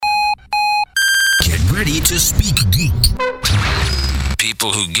ready to speak geek.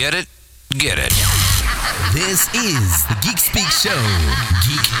 People who get it, get it. This is the Geek Speak Show.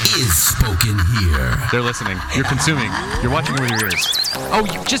 Geek is spoken here. They're listening. You're consuming. You're watching with your ears. Oh,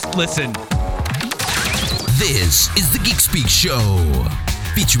 you just listen. This is the Geek Speak Show.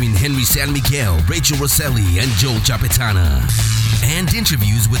 Featuring Henry San Miguel, Rachel Rosselli, and Joel Chapetana. And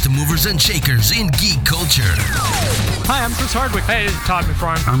interviews with the movers and shakers in geek culture. Hi, I'm Chris Hardwick. Hey, this is Todd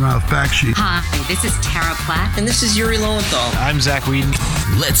McFarlane. I'm Ralph Bakshi. Hi, this is Tara Platt. And this is Yuri Lowenthal. I'm Zach Whedon.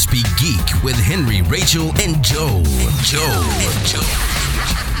 Let's speak geek with Henry, Rachel, and Joe.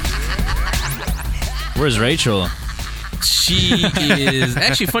 Where's Rachel? She is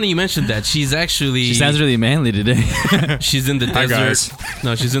actually funny you mentioned that. She sounds really manly today. She's in the Hi, desert. guys.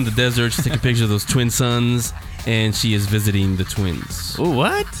 No, she's in the desert. She's taking pictures of those twin sons, and she is visiting the twins. Oh,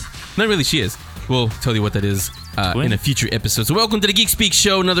 what? Not really, she is. We'll tell you what that is in a future episode. So welcome to the Geek Speak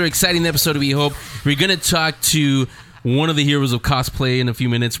Show, another exciting episode, we hope. We're going to talk to one of the heroes of cosplay in a few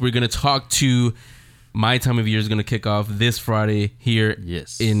minutes. We're going to talk to my time of year is going to kick off this Friday here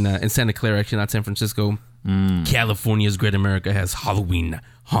in Santa Clara, actually not San Francisco. California's Great America has Halloween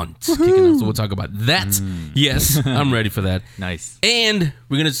Hunt kicking off, so we'll talk about that. Yes, I'm ready for that. Nice. And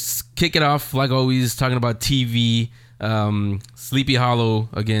we're gonna kick it off like always, talking about TV. Sleepy Hollow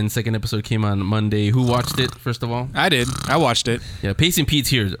again. Second episode came on Monday. Who watched it first of all? I did. I watched it. Yeah, Pacing Pete's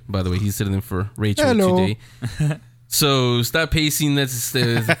here, by the way. He's sitting in for Rachel today. So stop pacing. That's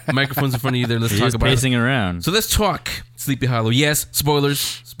the microphone's in front of you there. Let's talk about pacing around. So let's talk Sleepy Hollow. Yes,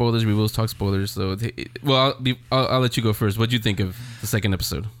 spoilers. We will talk spoilers. So, I'll let you go first. What do you think of the second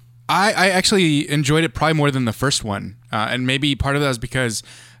episode? I actually enjoyed it probably more than the first one. And maybe part of that is because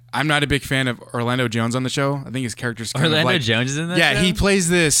I'm not a big fan of Orlando Jones on the show. I think his character's kind Orlando of like... Jones is in that Yeah, show? He plays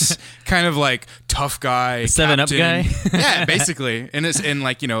this kind of like tough guy. 7-Up guy? Yeah, basically. And it's in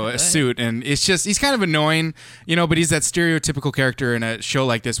like, a suit. And it's just, he's kind of annoying, but he's that stereotypical character in a show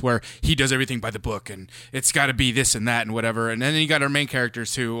like this where he does everything by the book and it's got to be this and that and whatever. And then you got our main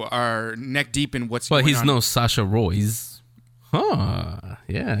characters who are neck deep in what's going on. Well, he's no Sasha Roy's.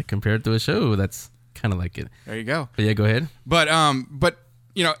 Yeah, compared to a show, that's kind of like it. There you go. But yeah, go ahead. But I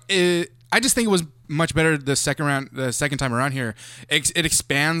just think it was much better the second time around here. It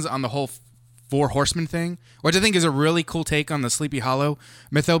expands on the whole Four Horsemen thing, which I think is a really cool take on the Sleepy Hollow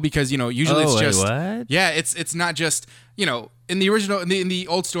mytho because usually it's just what? Yeah, it's not just in the original in the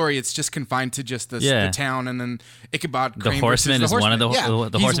old story it's just confined to just the town and then Ichabod Crane. The Horseman is one of the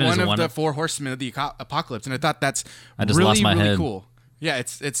he's one of the Four Horsemen of the apocalypse, and I thought that's really cool. Yeah,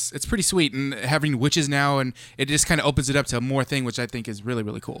 it's pretty sweet, and having witches now, and it just kind of opens it up to more thing, which I think is really,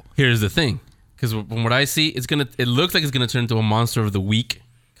 really cool. Here's the thing, because from what I see, it looks like it's gonna turn into a Monster of the Week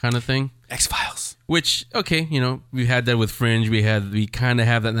kind of thing. X-Files. Which, okay, we had that with Fringe, we kind of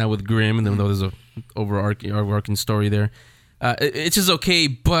have that now with Grimm, and then though there's a overarching story there. It's just okay,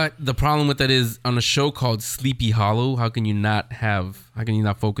 but the problem with that is on a show called Sleepy Hollow, how can you not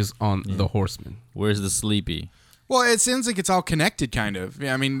focus on the Horsemen? Where's the Sleepy? Well, it seems like it's all connected, kind of.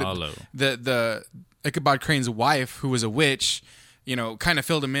 Yeah, I mean, the Ichabod Crane's wife, who was a witch, kind of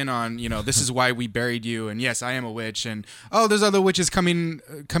filled him in on, this is why we buried you, and yes, I am a witch, and there's other witches coming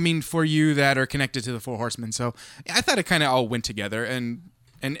for you that are connected to the Four Horsemen. So I thought it kind of all went together, and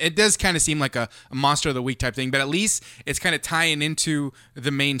it does kind of seem like a Monster of the Week type thing, but at least it's kind of tying into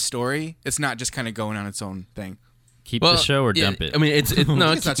the main story. It's not just kind of going on its own thing. Keep the show or dump it? I mean, it's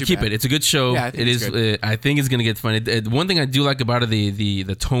not too bad. It's a good show. Yeah, it is. I think it's gonna get fun. One thing I do like about it,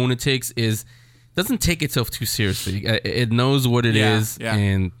 the tone it takes is it doesn't take itself too seriously. It knows what it is,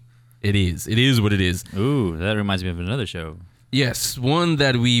 and it is. It is what it is. Ooh, that reminds me of another show. Yes, one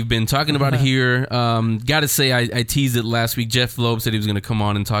that we've been talking about here. Gotta say, I teased it last week. Jeff Loeb said he was gonna come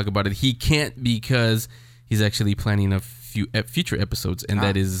on and talk about it. He can't because he's actually planning a few future episodes, and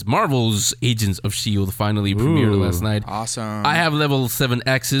that is Marvel's Agents of S.H.I.E.L.D. finally premiered last night. Awesome. I have level 7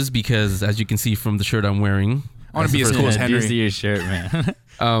 X's because, as you can see from the shirt I'm wearing, I want to be as cool as Henry. I do see your shirt, man.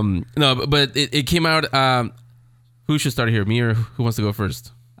 No, but it came out. Who should start here? Me or who wants to go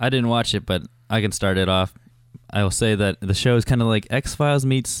first? I didn't watch it, but I can start it off. I will say that the show is kind of like X-Files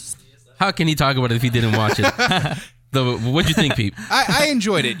meets... How can he talk about it if he didn't watch it? What'd you think, Pete? I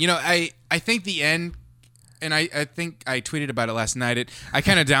enjoyed it. I think the end... And I think I tweeted about it last night. I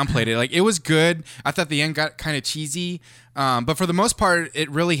kind of downplayed it. Like, it was good. I thought the end got kind of cheesy. But for the most part, it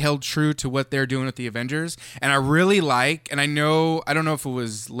really held true to what they're doing with the Avengers. And I really and I don't know if it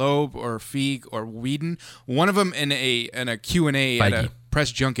was Loeb or Feig or Whedon. One of them in a Q&A at a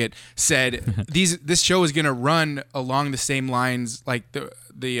press junket said this show is going to run along the same lines, like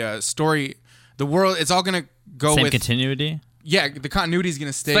the story, the world. It's all going to go same with continuity. the continuity is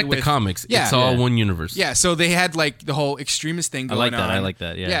gonna stay. It's like with the comics. Yeah, it's all one universe. Yeah, so they had like the whole extremist thing going on. I like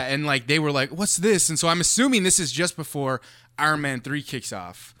that. Yeah. Yeah, and like they were like, "What's this?" And so I'm assuming this is just before Iron Man 3 kicks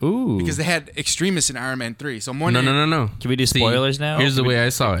off. Ooh. Because they had extremists in Iron Man 3. So I'm wondering. No. Can we do spoilers now? Here's the way I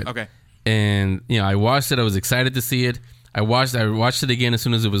saw it. Okay. And I watched it. I was excited to see it. I watched it again as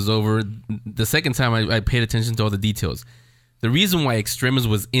soon as it was over. The second time, I paid attention to all the details. The reason why Extremis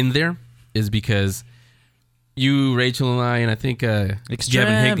was in there is because you, Rachel, and I, and I think Gavin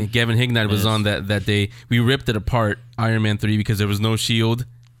Hignett was on that day. We ripped it apart, Iron Man 3, because there was no S.H.I.E.L.D.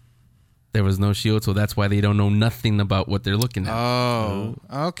 There was no S.H.I.E.L.D., so that's why they don't know nothing about what they're looking at. Oh,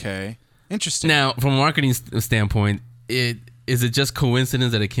 okay. Interesting. Now, from a marketing standpoint, is it just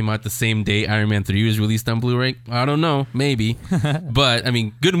coincidence that it came out the same day Iron Man 3 was released on Blu-ray? I don't know, maybe. But I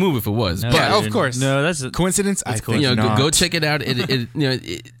mean, good move if it was. No, but yeah, of course. No, that's a coincidence. I think go not. check it out.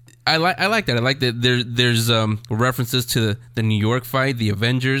 I like that. I like that. There's references to the New York fight, the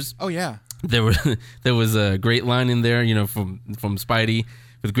Avengers. Oh yeah. There was a great line in there, from Spidey.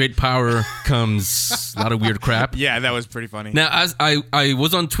 With great power comes a lot of weird crap. Yeah, that was pretty funny. Now, as I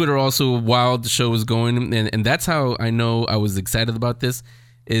was on Twitter also while the show was going, and that's how I know I was excited about this,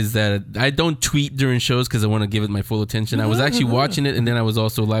 is that I don't tweet during shows because I want to give it my full attention. I was actually watching it, and then I was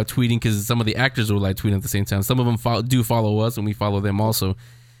also live tweeting because some of the actors were live tweeting at the same time. Some of them do follow us, and we follow them also.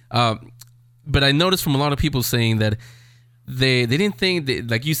 But I noticed from a lot of people saying that they didn't think,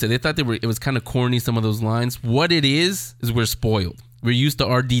 like you said, they thought it was kind of corny, some of those lines. What it is we're spoiled. We're used to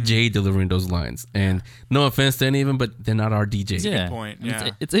RDJ delivering those lines. And no offense to any of them, but they're not RDJ. yeah. Good point.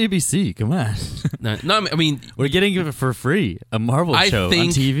 Yeah. It's ABC. Come on. No, I mean... We're getting it for free. A Marvel show on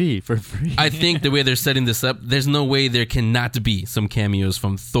TV for free. I think the way they're setting this up, there's no way there cannot be some cameos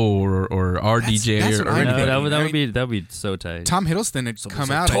from Thor or RDJ That's or what I'm anything. thinking. That would be so tight. Tom Hiddleston had come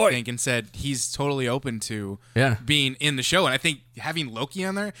out, I think, and said he's totally open to being in the show. And I think having Loki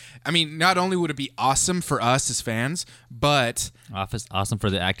on there, I mean, not only would it be awesome for us as fans, but... Awesome for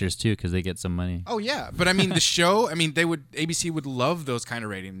the actors, too, because they get some money. Oh, yeah. But, I mean, the show, ABC would love those kind of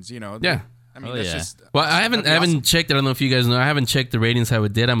ratings, Yeah. I mean, that's just... Well, I haven't checked. I don't know if you guys know. I haven't checked the ratings, how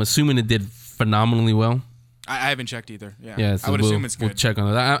it did. I'm assuming it did phenomenally well. I haven't checked either. Yeah, so I would assume it's good. We'll check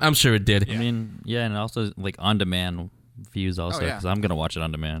on that. I'm sure it did. I mean, yeah, and also, like, on-demand views also, because I'm going to watch it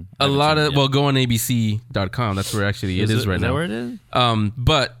on demand. A lot of... Well, go on abc.com. That's where actually it is right now. Is that where it is?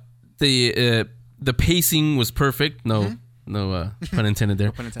 But the pacing was perfect. No pun intended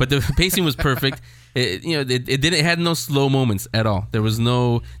there. But the pacing was perfect. It had no slow moments at all.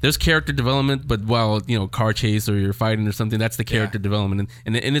 There's character development, but while car chase or you're fighting or something, that's the character development,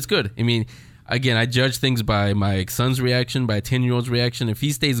 and it's good. I mean, again, I judge things by my son's reaction, by a 10-year-old's reaction. If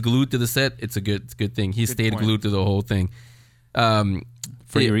he stays glued to the set, it's a good thing. He stayed glued to the whole thing.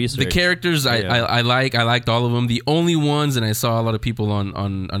 For your research, the characters I liked all of them. The only ones, and I saw a lot of people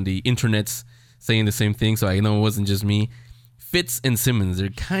on the internets saying the same thing, so I know it wasn't just me. Fitz and Simmons, they're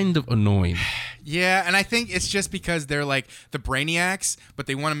kind of annoying. Yeah, and I think it's just because they're like the brainiacs, but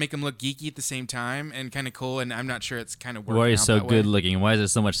they want to make them look geeky at the same time and kind of cool, and I'm not sure it's kind of working Why are you out so that good way. looking? Why is there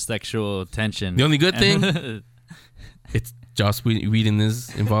so much sexual tension? The only good thing, it's Joss Whedon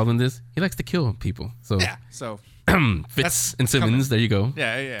is involved in this. He likes to kill people. So Yeah, so... Fitz and Simmons, there you go.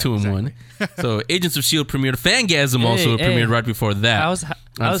 Yeah. 2 in 1. So Agents of S.H.I.E.L.D. premiered. Fangasm also premiered right before that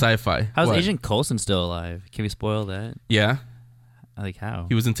on Sci-Fi. How's Agent Coulson still alive? Can we spoil that? Yeah. Like how?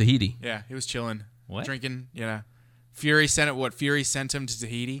 He was in Tahiti. Yeah, he was chilling. What? Drinking, Fury sent him to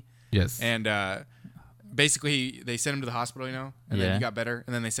Tahiti. Yes. And basically, they sent him to the hospital, and then he got better,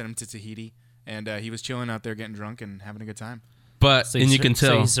 and then they sent him to Tahiti, and he was chilling out there getting drunk and having a good time. But, and you can tell.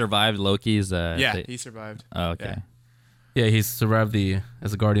 So he survived Loki's... he survived. Oh, okay. Yeah, he survived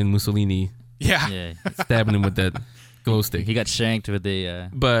as a Guardian Mussolini Yeah. stabbing him with that glow stick. He got shanked with the...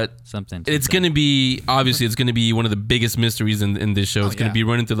 But something. It's going to be... Obviously, it's going to be one of the biggest mysteries in this show. It's going to be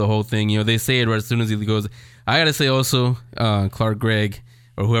running through the whole thing. They say it right as soon as he goes. I got to say also, Clark Gregg,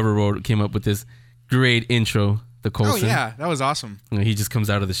 or whoever came up with this, great intro, the Coulson. Oh, yeah. That was awesome. He just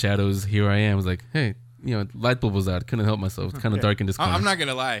comes out of the shadows. Here I am. I was like, hey... light bulb was out. Couldn't help myself. It's kind of dark in this corner. I'm not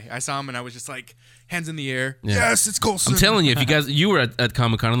gonna lie. I saw him and I was just like, hands in the air. Yeah. Yes, it's Coulson. I'm telling you, if you were at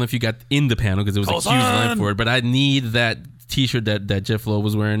Comic-Con, I don't know if you got in the panel because it was Coulson! a huge line for it, but I need that T-shirt that Jeff Lowe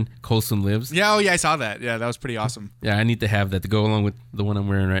was wearing. Coulson lives. Yeah. Oh yeah, I saw that. Yeah, that was pretty awesome. Yeah, I need to have that to go along with the one I'm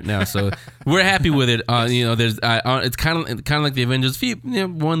wearing right now. So we're happy with it. There's it's kind of like the Avengers.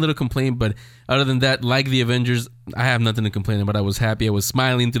 One little complaint, but other than that, like the Avengers, I have nothing to complain about. I was happy. I was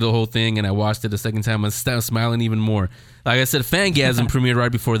smiling through the whole thing, and I watched it the second time. I was smiling even more. Like I said, Fangasm premiered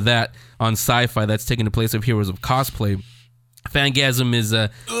right before that on Sci-Fi. That's taking the place of Heroes of Cosplay. Fangasm is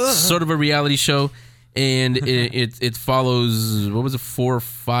sort of a reality show. and it follows, what was it, 4 or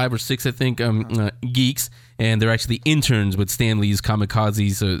 5 or 6, I think, geeks, and they're actually interns with Stan Lee's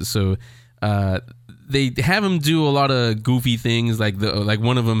Kamikaze. So they have him do a lot of goofy things, like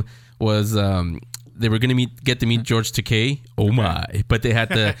one of them was they were gonna get to meet George Takei. Oh my! But they had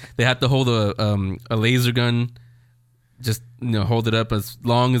to hold a laser gun. Just hold it up as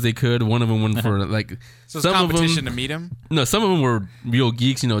long as they could. One of them went for like so some competition to meet him. No, some of them were real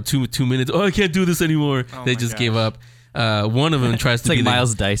geeks. 2 minutes. Oh, I can't do this anymore. They just gave up. One of them tries to be like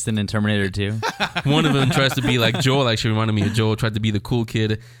Miles Dyson in Terminator 2. One of them tries to be like Joel. Actually, reminded me of Joel. Tried to be the cool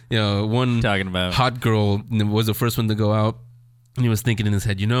kid. One talking about hot girl was the first one to go out, and he was thinking in his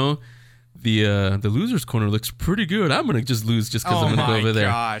head, the losers corner looks pretty good. I'm gonna just lose just because I'm gonna go over there.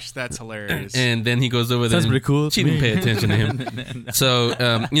 Oh my gosh, that's hilarious. And then he goes over there. Sounds pretty cool. She didn't pay attention to him. So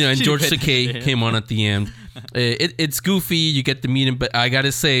and George Takei came on at the end. It's goofy. You get to meet him, but I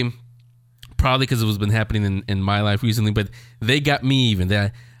gotta say, probably because it was been happening in my life recently, but they got me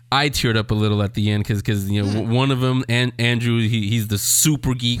even. I teared up a little at the end because one of them, and Andrew, he's the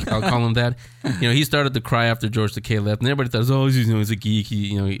super geek. I'll call him that. He started to cry after George Takei left, and everybody thought, he's a geek.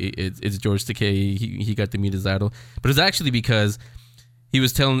 It's George Takei. He got to meet his idol, but it's actually because he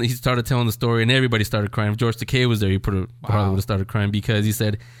started telling the story, and everybody started crying. If George Takei was there, he probably would have started crying because he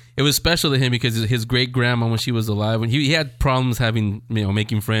said it was special to him because his great grandma, when she was alive, when he had problems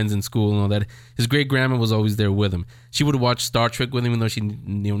making friends in school and all that, his great grandma was always there with him. She would watch Star Trek with him, even though she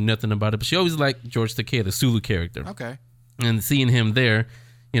knew nothing about it. But she always liked George Takei, the Sulu character. Okay. And seeing him there,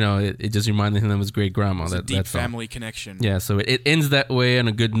 it just reminded him of his great grandma. It's a deep family connection. Yeah, so it ends that way on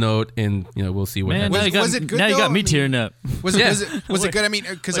a good note, and we'll see what happens. Was it good? Now you got me tearing up. Was it good? I mean,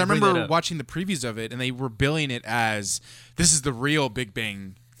 because I remember watching the previews of it, and they were billing it as this is the real Big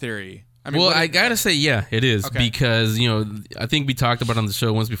Bang Theory. I gotta say, yeah, it is because I think we talked about it on the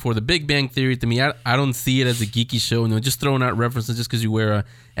show once before. The Big Bang Theory, to me, I don't see it as a geeky show. Just throwing out references just because you wear a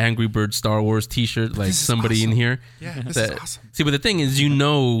Angry Bird Star Wars T-shirt like somebody awesome. in here. Yeah, this is awesome. See, but the thing is,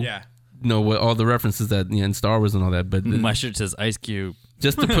 what all the references that in Star Wars and all that. But my shirt says Ice Cube.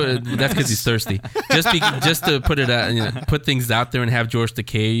 Just to put that's because he's thirsty. Just to put it out, put things out there and have George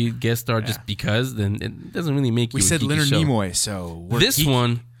Takei guest star just because, then it doesn't really make you. We said Leonard show. Nimoy, so this geeky.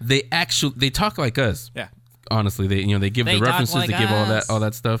 One they talk like us. Yeah, honestly, they give the references, like they give all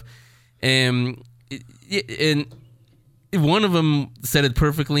that stuff, and one of them said it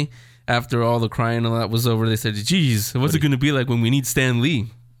perfectly. After all the crying and all that was over, they said, "Geez, what's it going to be like when we need Stan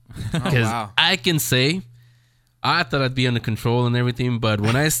Lee?" Because I can say. I thought I'd be under control and everything, but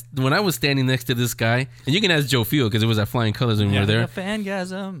when I was standing next to this guy, and you can ask Joe Field because it was at Flying Colors when we were there.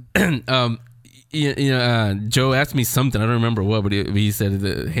 Fangasm. Joe asked me something. I don't remember what, but he said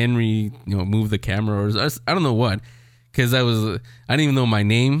that Henry, moved the camera, or I don't know what, because I didn't even know my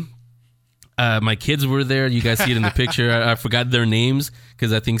name. My kids were there. You guys see it in the picture. I forgot their names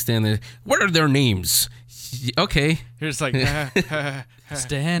because I think Stan there. What are their names? Okay. You're just like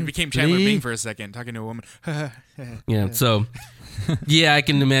Stan. Became Chandler Bing for a second, talking to a woman. Yeah. So, I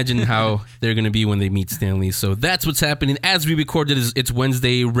can imagine how they're gonna be when they meet Stan Lee. So that's what's happening as we recorded. It's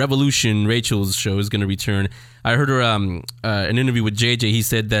Wednesday. Revolution, Rachel's show, is gonna return. I heard her an interview with JJ. He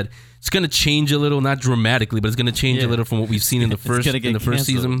said that it's gonna change a little, not dramatically, but it's gonna change a little from what we've seen in the first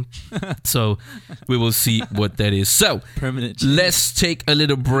season. So we will see what that is. So permanent change. Let's take a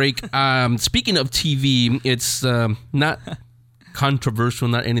little break. Speaking of TV, it's not controversial,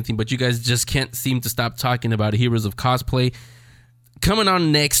 not anything, but you guys just can't seem to stop talking about Heroes of Cosplay. Coming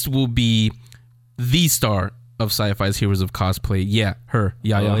on next will be the star of Sci-Fi's Heroes of Cosplay. Yeah, her,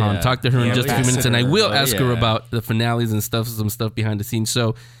 Yaya Han. Talk to her in just a few minutes, and I will ask her about the finales and some stuff behind the scenes.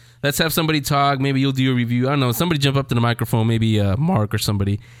 So let's have somebody talk. Maybe you'll do a review. I don't know. Somebody jump up to the microphone, maybe Mark or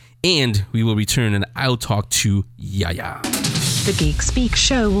somebody, and we will return, and I'll talk to Yaya. The Geek Speak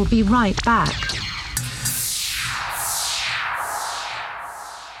Show will be right back.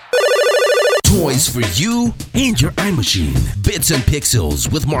 Toys for you and your iMachine. Bits and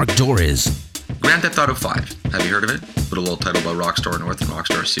Pixels with Mark Dorris. Grand Theft Auto 5. Have you heard of it? Little old title by Rockstar North and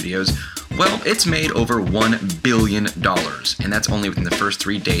Rockstar Studios. Well, it's made over $1 billion, and that's only within the first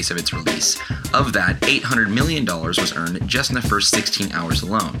 3 days of its release. Of that, $800 million was earned just in the first 16 hours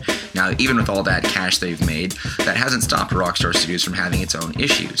alone. Now, even with all that cash they've made, that hasn't stopped Rockstar Studios from having its own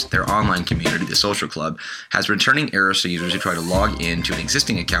issues. Their online community, the Social Club, has returning errors to users who try to log in to an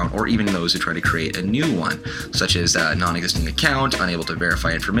existing account, or even those who try to create a new one, such as a non-existing account, unable to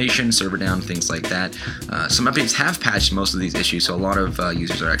verify information, server down, things like like that. Some updates have patched most of these issues, so a lot of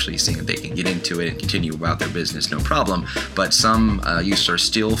users are actually seeing that they can get into it and continue about their business no problem, but some users are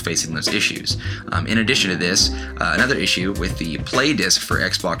still facing those issues. In addition to this, another issue with the Play disc for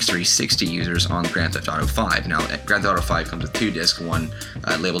Xbox 360 users on Grand Theft Auto 5. Now, Grand Theft Auto 5 comes with 2 discs, one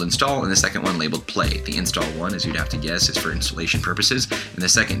labeled Install and the second one labeled Play. The Install one, as you'd have to guess, is for installation purposes, and the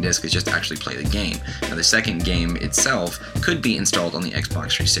second disc is just to actually play the game. Now, the second game itself could be installed on the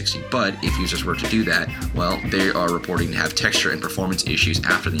Xbox 360, but if users were to do that, well, they are reporting to have texture and performance issues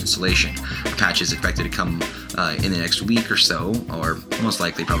after the installation. The patch is expected to come in the next week or so, or most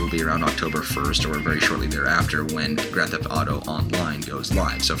likely probably around October 1st or very shortly thereafter when Grand Theft Auto Online goes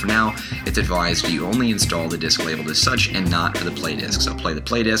live. So for now, it's advised you only install the disc labeled as such and not for the Play disc. So play the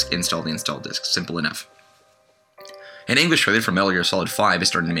Play disc, install the install disc. Simple enough. An English trailer for Metal Gear Solid 5 is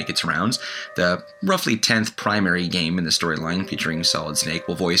starting to make its rounds. The roughly 10th primary game in the storyline featuring Solid Snake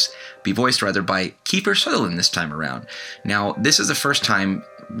will be voiced by Kiefer Sutherland this time around. Now, this is the first time,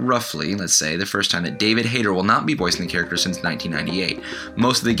 roughly, let's say, the first time that David Hayter will not be voicing the character since 1998.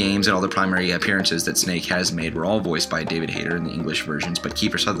 Most of the games and all the primary appearances that Snake has made were all voiced by David Hayter in the English versions, but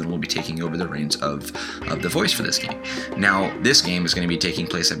Kiefer Sutherland will be taking over the reins of the voice for this game. Now, this game is going to be taking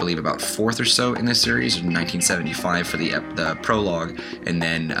place, I believe, about 4th or so in this series, in 1975 for the prologue, and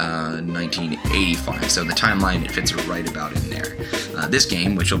then 1985. So the timeline, it fits right about in there. This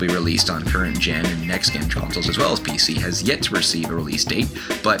game, which will be released on current gen and next gen consoles as well as PC, has yet to receive a release date,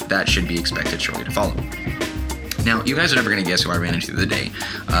 but that should be expected shortly to follow. Now, you guys are never going to guess who I ran into the other day.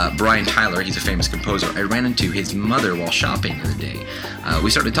 Brian Tyler, he's a famous composer. I ran into his mother while shopping the other day.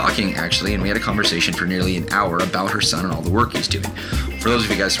 We started talking, actually, and we had a conversation for nearly an hour about her son and all the work he's doing. For those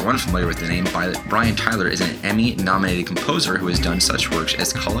of you guys who are unfamiliar with the name, Brian Tyler is an Emmy-nominated composer who has done such works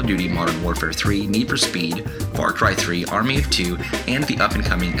as Call of Duty Modern Warfare 3, Need for Speed, Far Cry 3, Army of Two, and the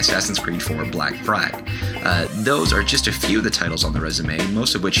up-and-coming Assassin's Creed 4 Black Flag. Those are just a few of the titles on the resume,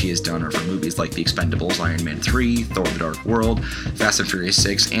 most of which he has done are for movies like The Expendables, Iron Man 3, Thor: The Dark World, Fast and Furious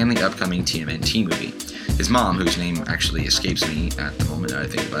 6, and the upcoming TMNT movie. His mom, whose name actually escapes me at the moment that I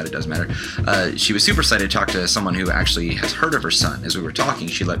think about it, doesn't matter, she was super excited to talk to someone who actually has heard of her son. As we were talking,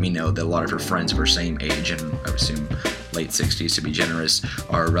 she let me know that a lot of her friends of her same age, and I would assume late 60s to be generous,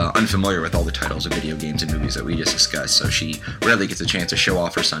 are unfamiliar with all the titles of video games and movies that we just discussed, so she rarely gets a chance to show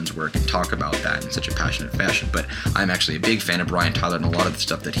off her son's work and talk about that in such a passionate fashion. But I'm actually a big fan of Brian Tyler and a lot of the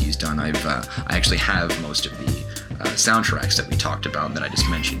stuff that he's done. I actually have most of the soundtracks that we talked about that I just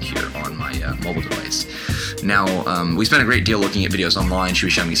mentioned here on my mobile device. Now, we spent a great deal looking at videos online. She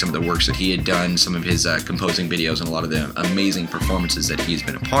was showing me some of the works that he had done, some of his composing videos, and a lot of the amazing performances that he's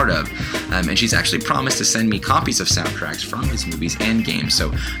been a part of. And she's actually promised to send me copies of soundtracks from his movies and games,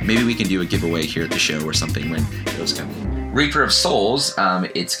 so maybe we can do a giveaway here at the show or something when those come in. Reaper of Souls,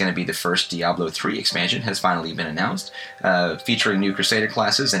 it's going to be the first Diablo 3 expansion, has finally been announced, featuring new Crusader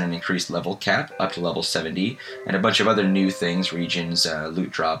classes and an increased level cap up to level 70, and a bunch of other new things, regions,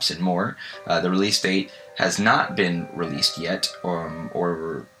 loot drops, and more. The release date has not been released yet, and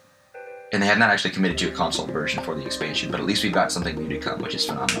they have not actually committed to a console version for the expansion, but at least we've got something new to come, which is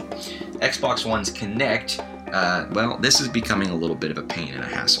phenomenal. Xbox One's Kinect, well, this is becoming a little bit of a pain and a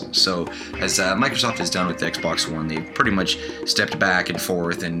hassle. So, as Microsoft has done with the Xbox One, they've pretty much stepped back and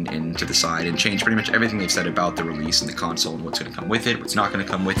forth and to the side and changed pretty much everything they've said about the release and the console and what's going to come with it, what's not going to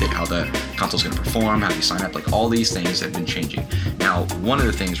come with it, how the console's going to perform, how you sign up, like all these things have been changing. Now, one of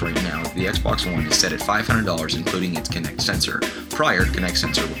the things right now, the Xbox One is set at $500, including its Kinect sensor. Prior, Kinect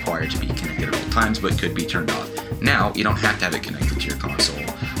sensor required to be connected at all times, but could be turned off. Now, you don't have to have it connected to your console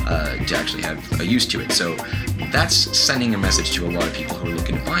to actually have a use to it. So that's sending a message to a lot of people who are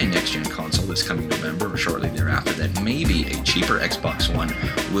looking to buy a next-gen console this coming November or shortly thereafter that maybe a cheaper Xbox One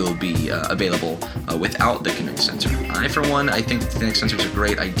will be available without the Kinect sensor. I, for one, I think the Kinect sensor is a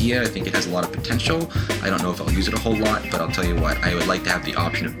great idea. I think it has a lot of potential. I don't know if I'll use it a whole lot, but I'll tell you what, I would like to have the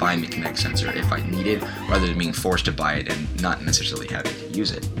option of buying the Kinect sensor if I need it, rather than being forced to buy it and not necessarily having to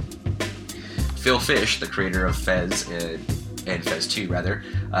use it. Phil Fish, the creator of Fez, and Fez 2 rather,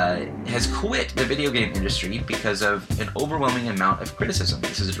 has quit the video game industry because of an overwhelming amount of criticism.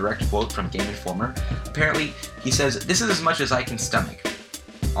 This is a direct quote from Game Informer. Apparently, he says, "This is as much as I can stomach."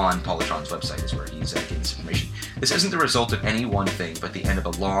 On Polytron's website is where he's getting this information. "This isn't the result of any one thing, but the end of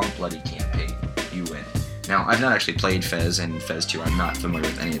a long, bloody campaign. You win." Now, I've not actually played Fez and Fez 2. I'm not familiar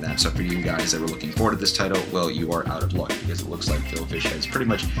with any of that. So for you guys that were looking forward to this title, well, you are out of luck because it looks like Phil Fish has pretty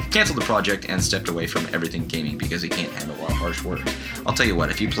much canceled the project and stepped away from everything gaming because he can't handle a lot of harsh words. I'll tell you what,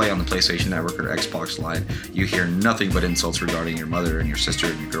 if you play on the PlayStation Network or Xbox Live, you hear nothing but insults regarding your mother and your sister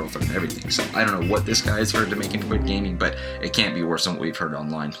and your girlfriend and everything. So I don't know what this guy has heard to make him quit gaming, but it can't be worse than what we've heard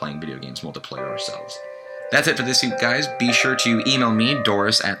online playing video games multiplayer ourselves. That's it for this week, guys. Be sure to email me,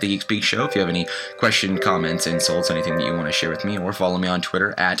 Doris, at The Geek Speak Show, if you have any questions, comments, insults, anything that you want to share with me, or follow me on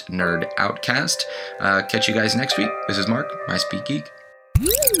Twitter at NerdOutcast. Catch you guys next week. This is Mark, I Speak Geek.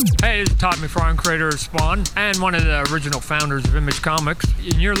 Hey, this is Todd McFarlane, creator of Spawn, and one of the original founders of Image Comics,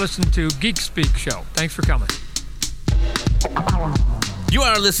 and you're listening to Geek Speak Show. Thanks for coming. You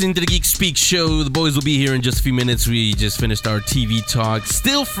are listening to the Geek Speak Show. The boys will be here in just a few minutes. We just finished our TV talk.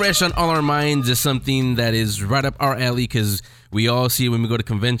 Still fresh on all our minds is something that is right up our alley because we all see it when we go to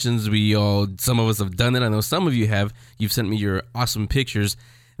conventions. Some of us have done it. I know some of you have. You've sent me your awesome pictures.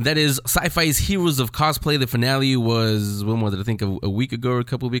 That is Sci-Fi's Heroes of Cosplay. The finale was, when was it? I think a week ago or a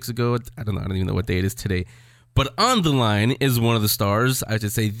couple of weeks ago. I don't even know what day it is today. But on the line is one of the stars, I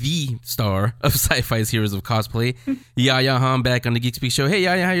should say the star of Sci-Fi's Heroes of Cosplay, Yaya Han, back on the Geek Speak Show. Hey,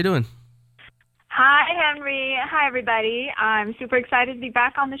 Yaya, how you doing? Hi, Henry. Hi, everybody. I'm super excited to be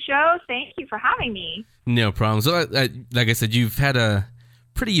back on the show. Thank you for having me. No problem. So, like I said, you've had a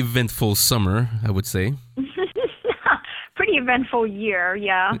pretty eventful summer, I would say. Pretty eventful year,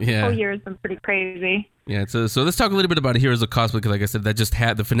 yeah. The whole year has been pretty crazy. Yeah, so let's talk a little bit about Heroes of Cosplay, because like I said,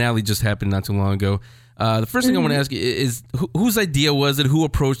 the finale just happened not too long ago. The first thing I want to ask you is, whose idea was it? Who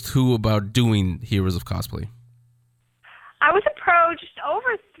approached who about doing Heroes of Cosplay? I was approached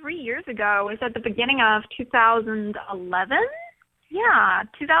over 3 years ago. It was at the beginning of 2011. Yeah,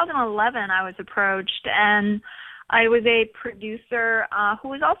 2011 I was approached, and I was a producer who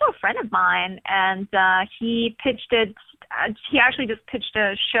was also a friend of mine, and he pitched it. He actually just pitched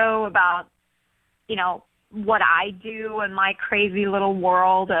a show about, what I do in my crazy little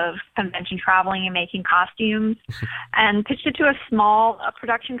world of convention traveling and making costumes, and pitched it to a small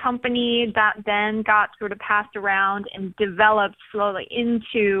production company that then got sort of passed around and developed slowly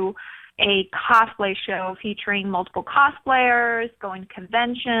into a cosplay show featuring multiple cosplayers, going to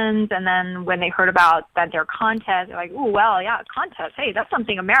conventions, and then when they heard about that their contest, they're like, "Oh, well, yeah, contest. Hey, that's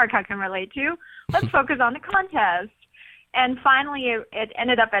something America can relate to. Let's focus on the contest." And finally, it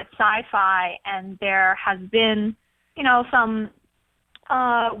ended up at Sci-Fi, and there has been, some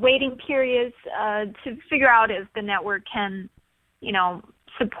waiting periods to figure out if the network can,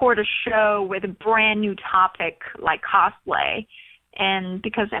 support a show with a brand new topic like cosplay. And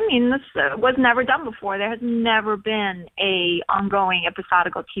because, this was never done before. There has never been a ongoing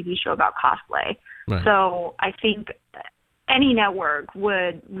episodical TV show about cosplay. Right. So I think any network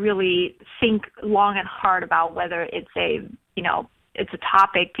would really think long and hard about whether it's it's a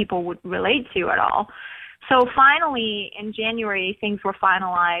topic people would relate to at all. So finally, in January, things were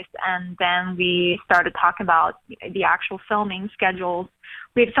finalized, and then we started talking about the actual filming schedules.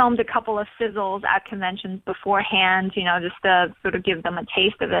 We had filmed a couple of sizzles at conventions beforehand, just to sort of give them a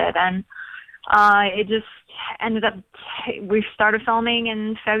taste of it. And it just ended up, we started filming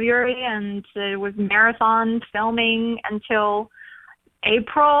in February, and it was marathon filming until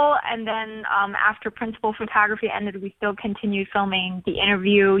April. And then after principal photography ended, we still continued filming the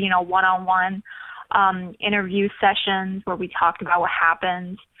interview, one-on-one interview sessions where we talked about what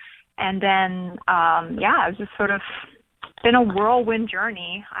happened. And then, it was just sort of been a whirlwind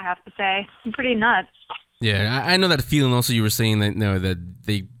journey, I have to say. It's pretty nuts. Yeah, I know that feeling. Also, you were saying that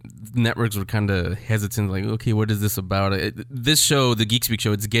that networks were kind of hesitant, like, okay, what is this about? This show, the Geek Speak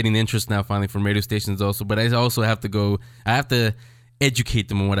Show, it's getting interest now finally from radio stations also. But I also have to educate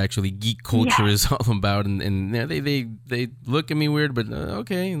them on what actually geek culture is all about, and they look at me weird, but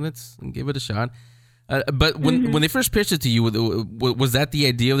okay, let's give it a shot. But when they first pitched it to you, was that the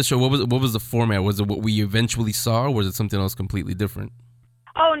idea of the show? What was the format? Was it what we eventually saw, or was it something else completely different?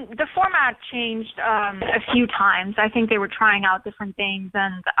 Oh, the format changed a few times. I think they were trying out different things,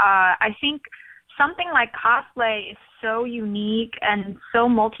 and I think something like cosplay is so unique and so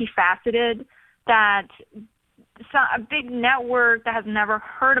multifaceted that a big network that has never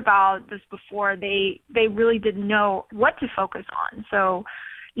heard about this before, they really didn't know what to focus on. So,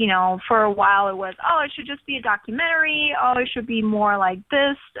 for a while it was, it should just be a documentary. It should be more like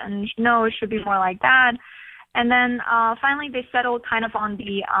this, and no, it should be more like that. And then finally they settled kind of on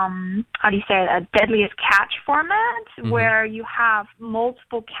the, a Deadliest Catch format, where you have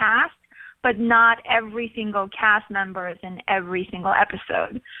multiple casts, but not every single cast member is in every single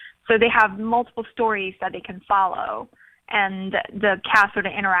episode. So they have multiple stories that they can follow. and the cast sort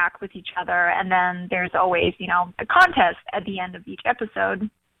of interact with each other. And then there's always, a contest at the end of each episode.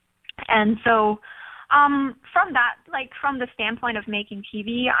 And so from that, from the standpoint of making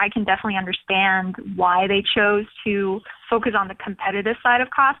TV, I can definitely understand why they chose to focus on the competitive side of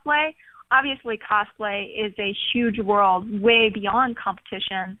cosplay. Obviously, cosplay is a huge world way beyond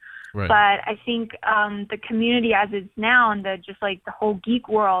competition. Right. But I think the community as it's now, and the whole geek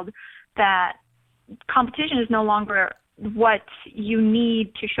world, that competition is no longer what you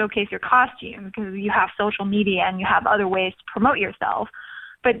need to showcase your costume, because you have social media and you have other ways to promote yourself.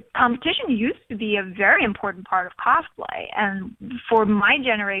 But competition used to be a very important part of cosplay. And for my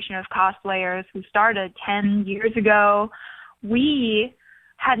generation of cosplayers who started 10 years ago, we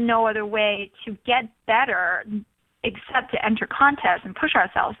had no other way to get better except to enter contests and push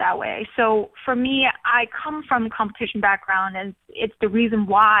ourselves that way. So for me, I come from a competition background, and it's the reason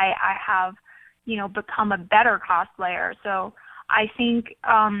why I have, become a better cosplayer. So I think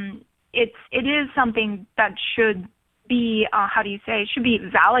it is something that should be, should be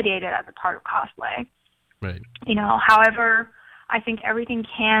validated as a part of cosplay. Right. However, I think everything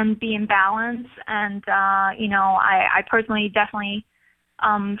can be in balance, and, I personally definitely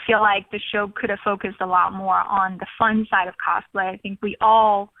feel like the show could have focused a lot more on the fun side of cosplay. I think we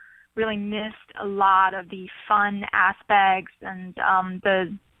all really missed a lot of the fun aspects, and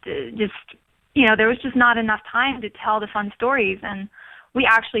there was just not enough time to tell the fun stories. And we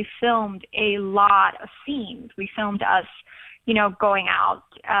actually filmed a lot of scenes. We filmed us, going out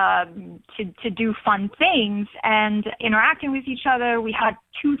to do fun things and interacting with each other. We had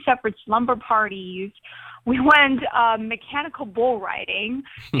 2 separate slumber parties. We went mechanical bull riding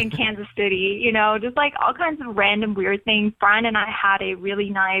in Kansas City, just all kinds of random weird things. Brian and I had a really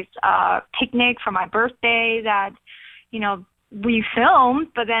nice picnic for my birthday that, we filmed,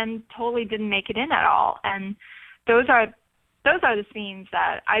 but then totally didn't make it in at all. And those are the scenes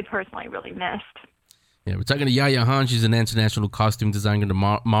that I personally really missed. Yeah, we're talking to Yaya Han. She's an international costume designer,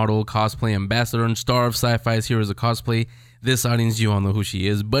 model, cosplay ambassador, and star of Sci-Fi's Heroes of Cosplay. This audience, you all know who she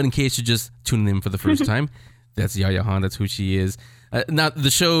is. But in case you're just tuning in for the first time, that's Yaya Han. That's who she is. Now, the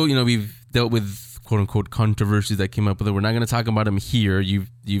show, we've dealt with quote-unquote controversies that came up with it. We're not going to talk about them here.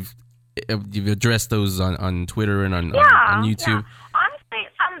 You've addressed those on Twitter and on YouTube. Yeah. Honestly,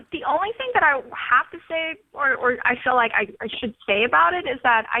 the only thing that I have to say, or I feel like I should say about it, is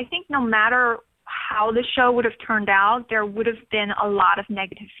that I think no matter how the show would have turned out, there would have been a lot of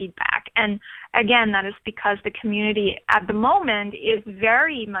negative feedback. And again, that is because the community at the moment is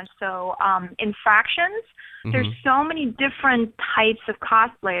very much so in fractions. Mm-hmm. There's so many different types of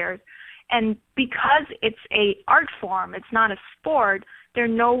cosplayers. And because it's a art form, it's not a sport, there are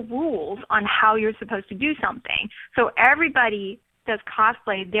no rules on how you're supposed to do something. So everybody does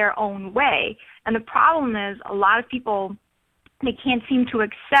cosplay their own way. And the problem is a lot of people, they can't seem to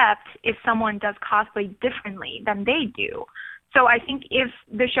accept if someone does cosplay differently than they do. So I think if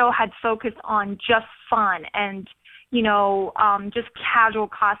the show had focused on just fun and, just casual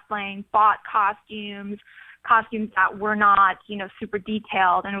cosplaying, bought costumes that were not, super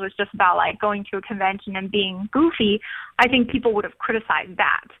detailed, and it was just about going to a convention and being goofy, I think people would have criticized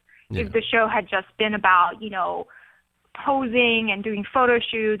that. Yeah. If the show had just been about, posing and doing photo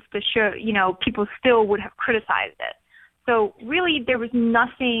shoots, the show, people still would have criticized it. So really, there was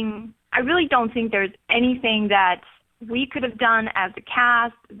nothing, I really don't think there's anything that we could have done as a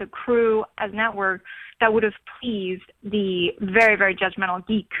cast, the crew, as a network, that would have pleased the very, very judgmental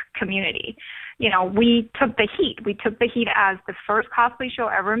geek community. We took the heat. We took the heat as the first cosplay show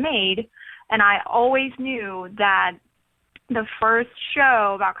ever made, and I always knew that the first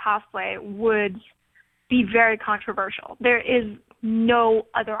show about cosplay would be very controversial. There is no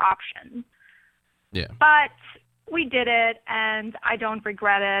other option. Yeah. But we did it, and I don't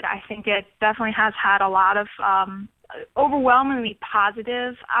regret it. I think it definitely has had a lot of overwhelmingly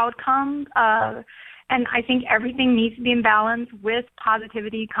positive outcomes. And I think everything needs to be in balance. With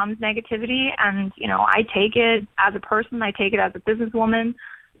positivity comes negativity. And, I take it as a person. I take it as a businesswoman.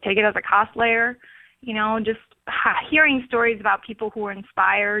 I take it as a cosplayer. Just hearing stories about people who were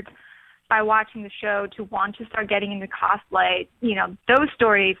inspired by watching the show to want to start getting into cosplay, those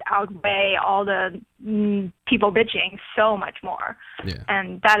stories outweigh all the people bitching so much more. Yeah.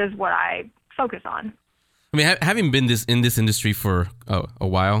 And that is what I focus on. I mean, having been in this industry for a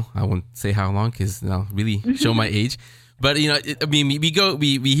while, I won't say how long because I'll really show my age. But we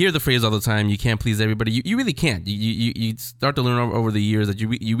hear the phrase all the time. You can't please everybody. You really can't. You start to learn over the years that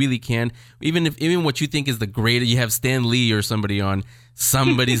you really can. Even what you think is the great, you have Stan Lee or somebody on.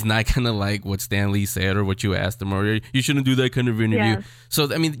 Somebody's not gonna like what Stan Lee said or what you asked them, or you shouldn't do that kind of interview. Yes. So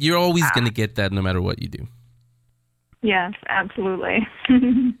you're always gonna get that no matter what you do. Yes, absolutely.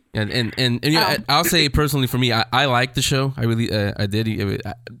 and yeah, I'll say personally for me, I like the show. I really I did.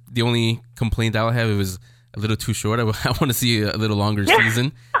 The only complaint I'll have, it was a little too short. I want to see a little longer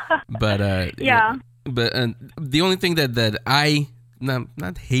season. But yeah. But the only thing that I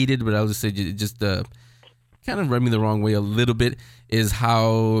not hated, but I'll just say just kind of rubbed me the wrong way a little bit is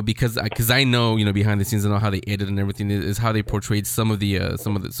how, because I know, behind the scenes, I know how they edit and everything, is how they portrayed some of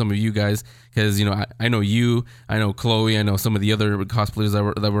you guys, because I know you, I know Chloe, I know some of the other cosplayers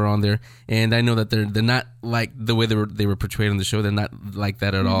that were on there, and I know that they're not like the way they were portrayed on the show. They're not like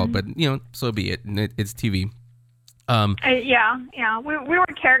that at all, but so be it. It's TV. Yeah. We were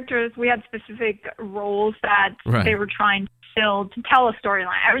characters. We had specific roles that they were trying to fill to tell a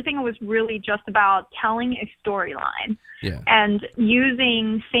storyline. Everything was really just about telling a storyline and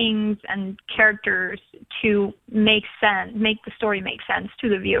using things and characters to make the story make sense to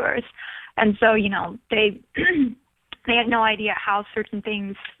the viewers. And so, they had no idea how certain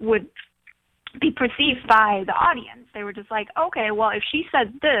things would be perceived by the audience. They were just like, okay, well, if she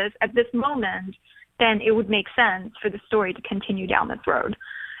said this at this moment, then it would make sense for the story to continue down this road.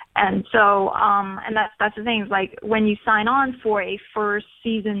 And so, and that's the thing, is like when you sign on for a first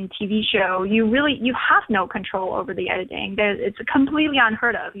season TV show, you have no control over the editing. It's completely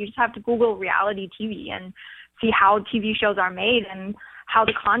unheard of. You just have to Google reality TV and see how TV shows are made and how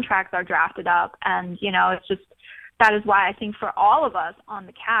the contracts are drafted up. And, it's just, that is why I think for all of us on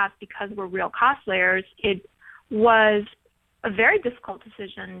the cast, because we're real cosplayers, it was a very difficult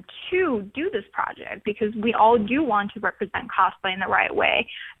decision to do this project, because we all do want to represent cosplay in the right way,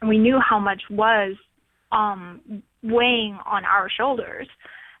 and we knew how much was weighing on our shoulders.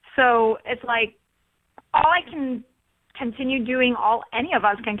 So it's like all I can continue doing, all any of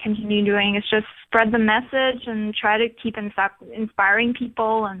us can continue doing, is just spread the message and try to keep inspiring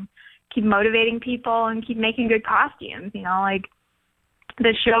people and keep motivating people and keep making good costumes.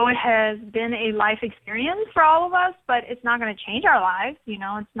 The show has been a life experience for all of us, but it's not going to change our lives.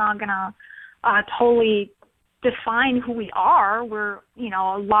 It's not going to totally define who we are. We're,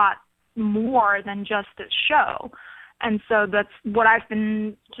 a lot more than just this show. And so that's what I've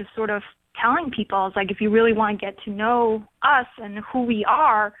been just sort of telling people, is like, if you really want to get to know us and who we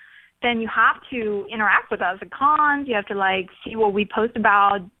are, then you have to interact with us at cons. You have to see what we post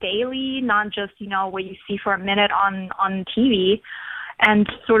about daily, not just, what you see for a minute on TV. And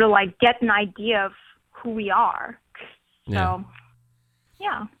sort of get an idea of who we are. So,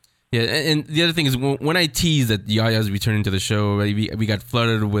 yeah. Yeah, and the other thing is, when I teased that Yaya's returning to the show, we got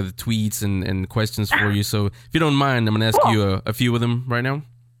flooded with tweets and questions for you. So if you don't mind, I'm going to ask you a few of them right now.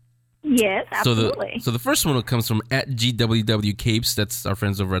 Yes, absolutely. So the first one comes from @GWWCapes. That's our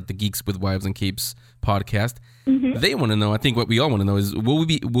friends over at the Geeks with Wives and Capes podcast. Mm-hmm. They want to know, I think what we all want to know is, will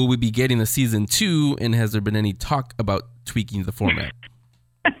we be getting a season 2, and has there been any talk about tweaking the format?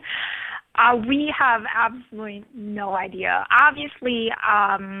 We have absolutely no idea. Obviously,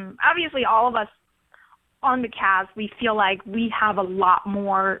 all of us on the cast, we feel like we have a lot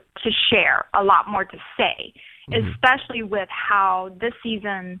more to share, a lot more to say, especially with how this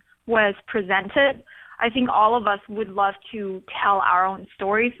season was presented. I think all of us would love to tell our own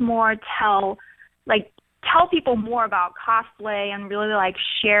stories more, tell people more about cosplay, and really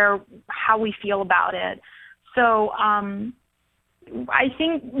share how we feel about it. So I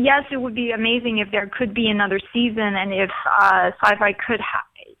think, yes, it would be amazing if there could be another season, and if Sci-Fi could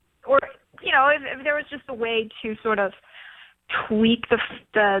or if there was just a way to sort of tweak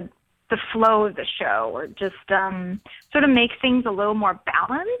the flow of the show, or just sort of make things a little more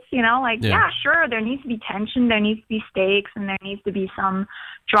balanced. Yeah, sure, there needs to be tension, there needs to be stakes, and there needs to be some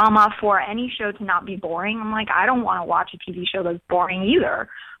drama for any show to not be boring. I don't want to watch a TV show that's boring either.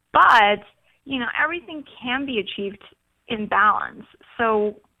 But, everything can be achieved in balance.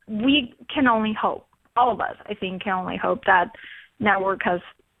 So we can only hope, all of us, I think, can only hope that network has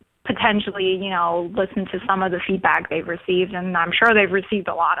potentially, listened to some of the feedback they've received, and I'm sure they've received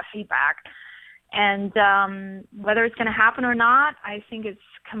a lot of feedback. And whether it's going to happen or not, I think it's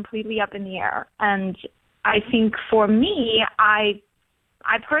completely up in the air. And I think for me, I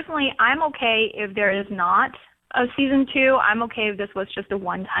personally, I'm okay if there is not a season 2. I'm okay if this was just a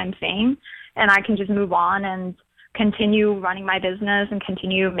one-time thing, and I can just move on and continue running my business and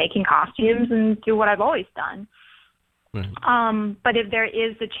continue making costumes and do what I've always done. Right. But if there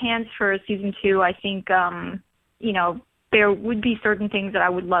is a chance for a season 2, I think, there would be certain things that I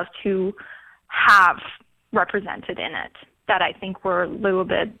would love to have represented in it that I think were a little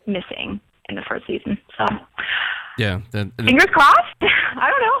bit missing in the first season. So, fingers crossed. I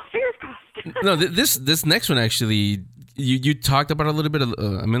don't know. Fingers crossed. No, this next one actually, you talked about it a little bit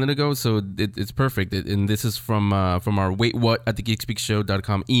a minute ago, so it's perfect. And this is from our Wait What at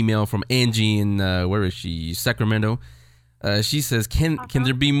thegeekspeakshow.com email from Angie in where is she? Sacramento. She says, can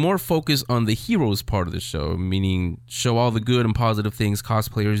there be more focus on the heroes part of the show, meaning show all the good and positive things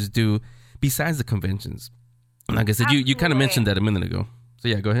cosplayers do besides the conventions? Like I said, you kind of mentioned that a minute ago. So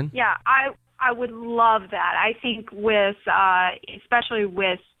yeah, go ahead. Yeah, I would love that. I think with especially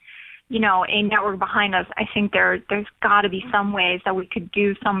with a network behind us, I think there's got to be some ways that we could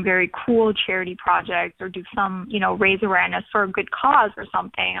do some very cool charity projects or do some raise awareness for a good cause or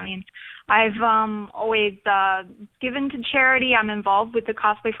something. I mean, I've always given to charity. I'm involved with the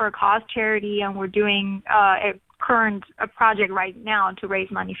Cosplay for a Cause charity, and we're doing a project right now to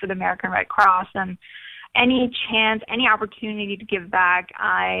raise money for the American Red Cross. And any chance, any opportunity to give back,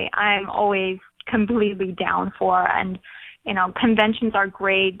 I'm always completely down for. And conventions are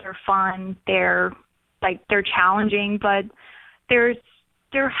great, they're fun, they're challenging, but there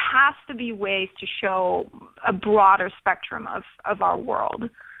has to be ways to show a broader spectrum of our world.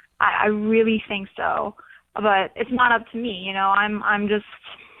 I really think so, but it's not up to me. I'm just,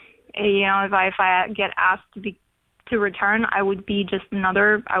 if I get asked to return, I would be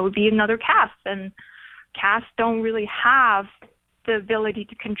another cast, and casts don't really have the ability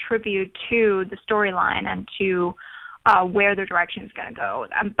to contribute to the storyline and to where the direction is going to go.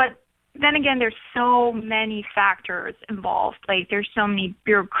 But then again, there's so many factors involved. Like, there's so many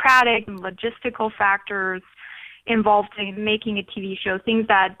bureaucratic and logistical factors involved in making a TV show, things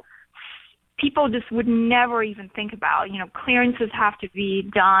that people just would never even think about. Clearances have to be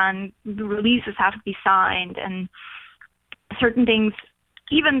done, the releases have to be signed, and certain things,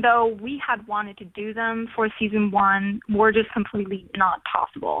 even though we had wanted to do them for season 1, were just completely not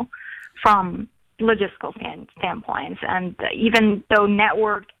possible from logistical standpoints. And even though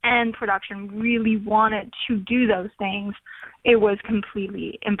network and production really wanted to do those things, it was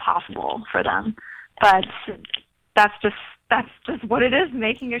completely impossible for them. But that's just what it is,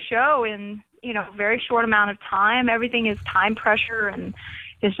 making a show in a very short amount of time. Everything is time pressure, and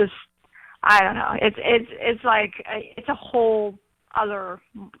it's just, I don't know, it's like it's a whole other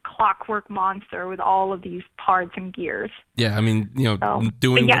clockwork monster with all of these parts and gears. Yeah, I mean,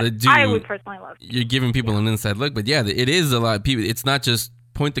 doing what I do, I would personally love to. You're giving people an inside look, but yeah, it is a lot of people. It's not just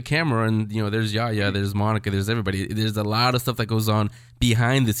point the camera and there's Yaya, there's Monica, there's everybody. There's a lot of stuff that goes on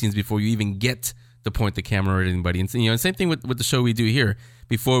behind the scenes before you even get to point the camera at anybody. And same thing with the show we do here.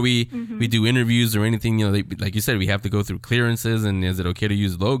 Before we do interviews or anything, like you said, we have to go through clearances, and is it okay to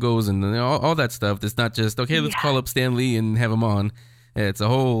use logos and all that stuff. It's not just, okay, let's call up Stan Lee and have him on. It's a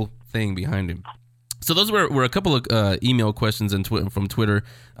whole thing behind him. So those were a couple of email questions from Twitter.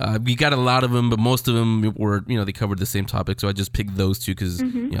 We got a lot of them, but most of them were, they covered the same topic. So I just picked those two because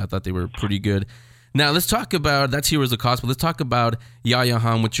I thought they were pretty good. Now let's talk about, that's Heroes of Cosplay. Let's talk about Yaya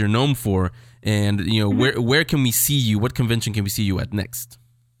Han, what you're known for, and where can we see you? What convention can we see you at next?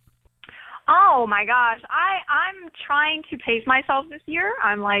 Oh my gosh, I'm trying to pace myself this year.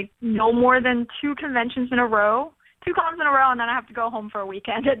 I'm like no more than 2 conventions in a row. 2 cons in a row, and then I have to go home for a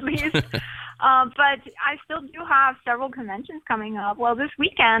weekend at least. But I still do have several conventions coming up. Well, this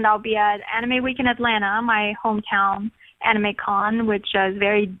weekend I'll be at Anime Week in Atlanta, my hometown anime con, which is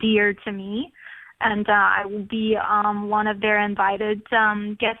very dear to me. And I will be one of their invited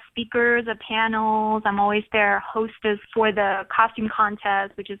guest speakers at panels. I'm always their hostess for the costume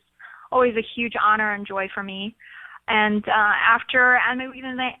contest, which is always a huge honor and joy for me. And after Anime Week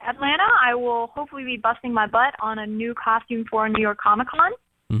in Atlanta, I will hopefully be busting my butt on a new costume for New York Comic Con.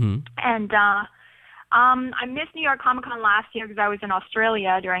 And I missed New York Comic Con last year because I was in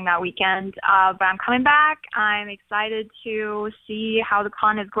Australia during that weekend. But I'm coming back. I'm excited to see how the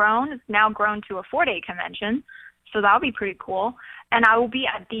con has grown. It's now grown to a 4-day convention, so that'll be pretty cool. And I will be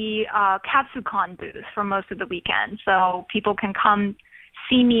at the KatsuCon booth for most of the weekend, so people can come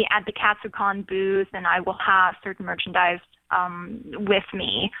see me at the KatsuCon booth, and I will have certain merchandise with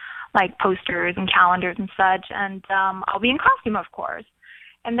me, like posters and calendars and such, and I'll be in costume, of course.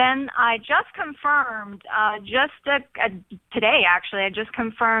 And then I just confirmed, today actually, I just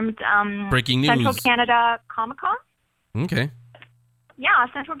confirmed breaking news. Central Canada Comic-Con. Okay. Yeah,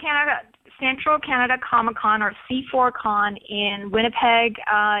 Central Canada Comic-Con, or C4Con in Winnipeg,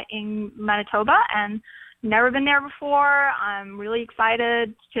 in Manitoba, and never been there before. I'm really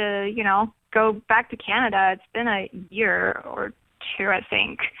excited to, go back to Canada. It's been a year or 2, I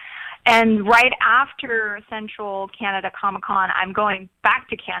think. And right after Central Canada Comic-Con, I'm going back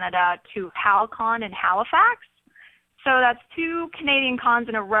to Canada to HalCon in Halifax. So that's 2 Canadian cons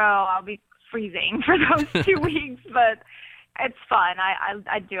in a row. I'll be freezing for those 2 weeks, but it's fun.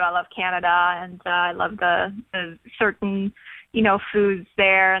 I do. I love Canada, and I love the certain, foods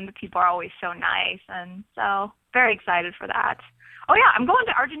there, and the people are always so nice, and so very excited for that. Oh yeah, I'm going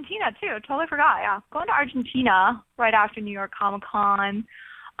to Argentina too. Totally forgot. Yeah, going to Argentina right after New York Comic Con.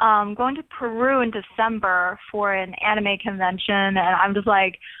 Going to Peru in December for an anime convention, and I'm just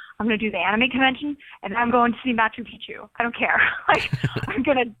like, I'm going to do the anime convention, and then I'm going to see Machu Picchu. I don't care. I'm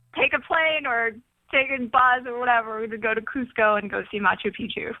going to take a plane or take a bus or whatever. We're going to go to Cusco and go see Machu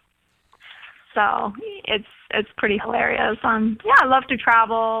Picchu. So it's pretty hilarious. I love to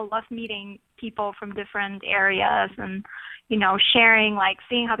travel, love meeting people from different areas, and, sharing,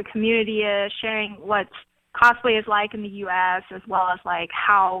 seeing how the community is, sharing what cosplay is like in the U.S., as well as,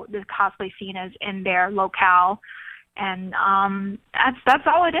 how the cosplay scene is in their locale. And that's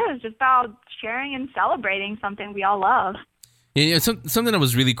all it is, just about sharing and celebrating something we all love. Yeah, something that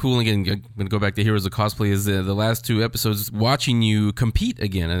was really cool, again, I'm going to go back to Heroes of Cosplay, is the last two episodes, watching you compete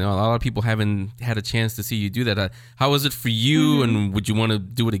again. I know a lot of people haven't had a chance to see you do that. How was it for you, and would you want to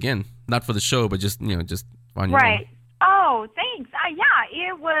do it again? Not for the show, but just on your own. Right. Oh, thanks. Yeah,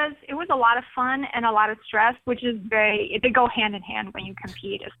 it was a lot of fun and a lot of stress, which is they go hand in hand when you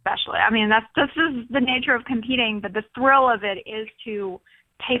compete, especially. I mean, this is the nature of competing, but the thrill of it is to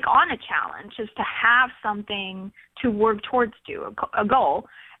take on a challenge, is to have something to work towards, a goal.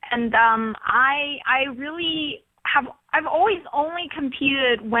 And I really I've always only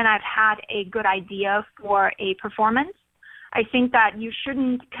competed when I've had a good idea for a performance. I think that you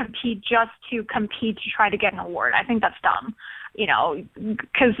shouldn't compete just to compete to try to get an award. I think that's dumb,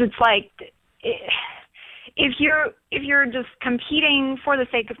 because it's like, if you're just competing for the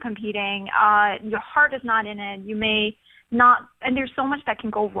sake of competing, your heart is not in it. You may not, and there's so much that can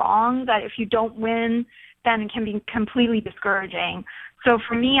go wrong that if you don't win, then it can be completely discouraging. So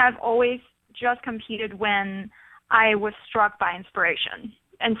for me, I've always just competed when I was struck by inspiration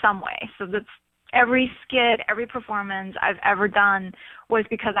in some way. So that's every skit, every performance I've ever done was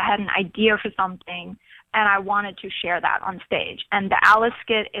because I had an idea for something and I wanted to share that on stage. And the Alice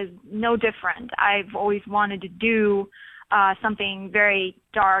skit is no different. I've always wanted to do something very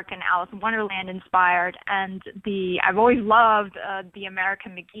dark and Alice in Wonderland inspired, and I've always loved the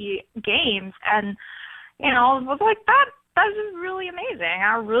American McGee games, and I was like, that is really amazing.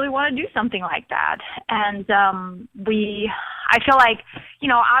 I really want to do something like that. And I feel like,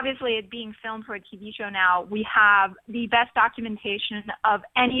 obviously it being filmed for a TV show now, we have the best documentation of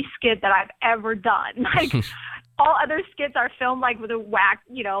any skit that I've ever done. All other skits are filmed with a a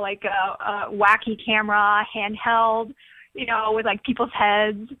wacky camera, handheld, with people's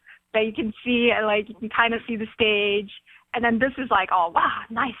heads that you can see, and you can kind of see the stage. And then this is oh, wow,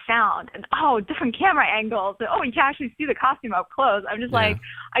 nice sound. And, different camera angles. And, you can actually see the costume up close. I'm just I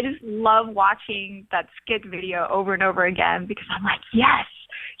just love watching that skit video over and over again, because I'm like, yes,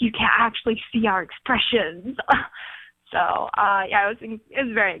 you can actually see our expressions. So, it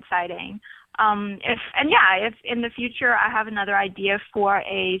was very exciting. If in the future I have another idea for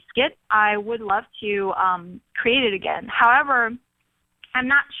a skit, I would love to create it again. However, I'm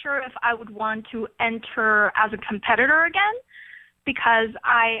not sure if I would want to enter as a competitor again, because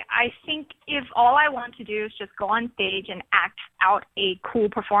I think if all I want to do is just go on stage and act out a cool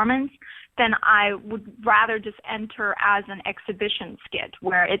performance, then I would rather just enter as an exhibition skit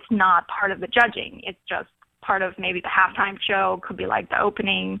where it's not part of the judging. It's just part of maybe the halftime show, could be the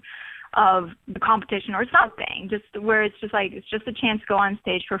opening of the competition or something, just where it's just it's just a chance to go on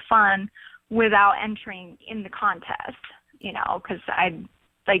stage for fun without entering in the contest. Because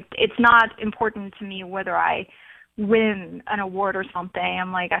it's not important to me whether I win an award or something.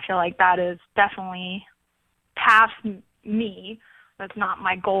 I feel like that is definitely past me. That's not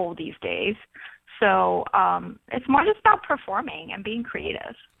my goal these days. So it's more just about performing and being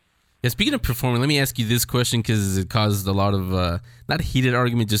creative. Yeah, speaking of performing, let me ask you this question, because it caused a lot of, not heated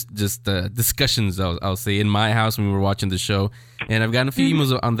argument, just discussions, I'll say, in my house when we were watching the show. And I've gotten a few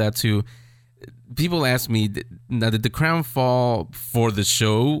emails on that too. People ask me, now, did the crown fall for the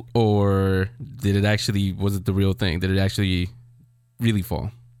show, or was it the real thing? Did it actually really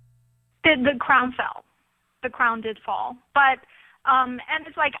fall? The crown fell. The crown did fall. But, and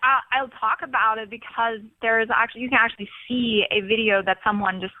it's I'll talk about it because you can actually see a video that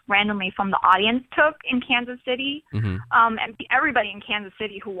someone just randomly from the audience took in Kansas City. Mm-hmm. And everybody in Kansas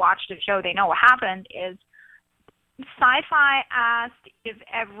City who watched the show, they know what happened is, Sci-Fi asked if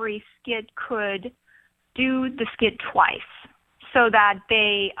every skit could do the skit twice, so that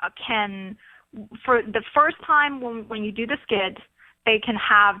they can, for the first time when you do the skit, they can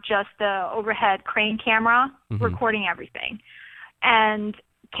have just the overhead crane camera recording everything, and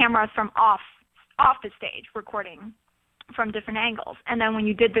cameras from off the stage recording from different angles. And then when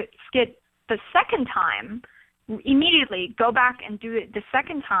you did the skit the second time, immediately go back and do it the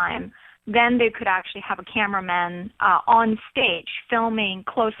second time, then they could actually have a cameraman on stage filming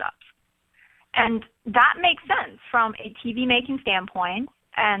close-ups. And that makes sense from a TV making standpoint,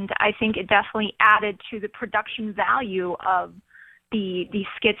 and I think it definitely added to the production value of the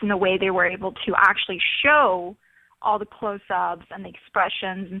skits and the way they were able to actually show all the close-ups and the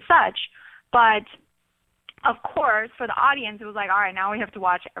expressions and such. But, of course, for the audience, it was like, all right, now we have to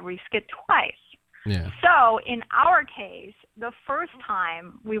watch every skit twice. Yeah. So in our case, the first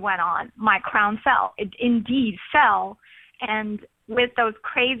time we went on, my crown fell. It indeed fell, and with those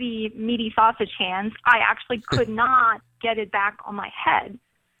crazy meaty sausage hands, I actually could not get it back on my head.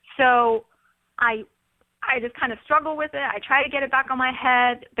 So I just kind of struggled with it. I tried to get it back on my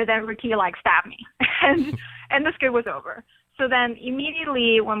head, but then Ricky stabbed me, and the skit was over. So then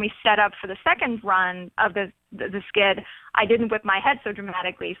immediately when we set up for the second run of the skit, I didn't whip my head so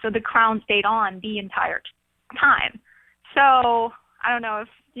dramatically, so the crown stayed on the entire time. So I don't know if,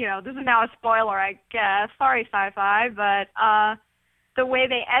 this is now a spoiler, I guess. Sorry, Sci-Fi, but the way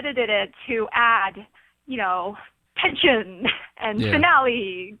they edited it to add, tension and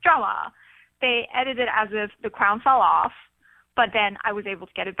finale drama, they edited it as if the crown fell off, but then I was able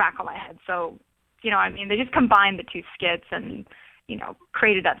to get it back on my head. So, they just combined the two skits and,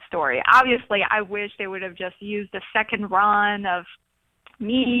 created that story. Obviously, I wish they would have just used the second run of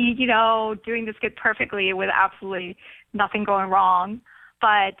me, doing the skit perfectly with absolutely nothing going wrong.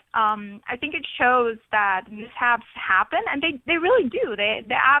 But I think it shows that mishaps happen, and they really do. They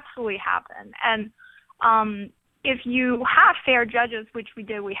absolutely happen. And if you have fair judges, which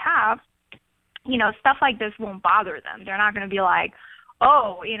we have, stuff like this won't bother them. They're not going to be like,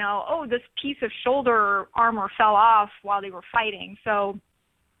 this piece of shoulder armor fell off while they were fighting, so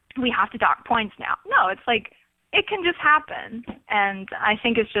we have to dock points now. No, it's like it can just happen. And I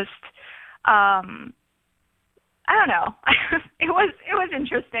think it's just, I don't know. It was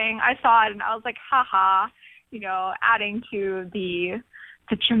interesting. I saw it and I was like, haha, adding to the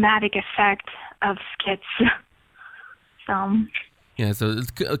dramatic effect of skits. So. Yeah, so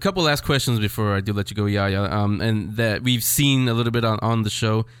a couple last questions before I do let you go, Yaya. And that we've seen a little bit on the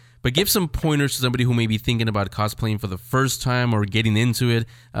show, but give some pointers to somebody who may be thinking about cosplaying for the first time or getting into it.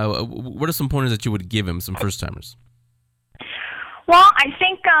 What are some pointers that you would give them, some first-timers? Well, I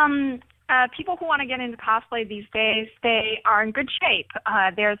think people who want to get into cosplay these days, they are in good shape.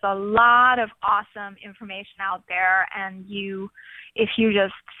 There's a lot of awesome information out there, and if you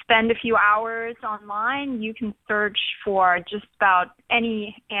just spend a few hours online, you can search for just about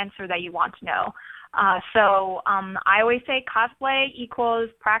any answer that you want to know. So I always say cosplay equals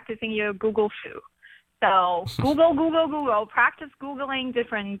practicing your Google foo. So Google, practice Googling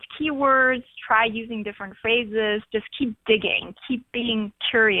different keywords, try using different phrases, just keep digging, keep being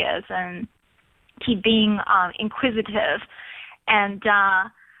curious, and keep being inquisitive. And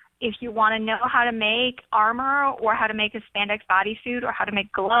if you want to know how to make armor or how to make a spandex bodysuit or how to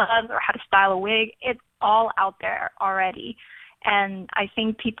make gloves or how to style a wig, it's all out there already. And I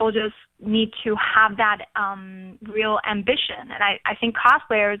think people just need to have that real ambition. And I think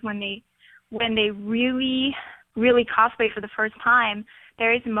cosplayers, when they really, really cosplay for the first time,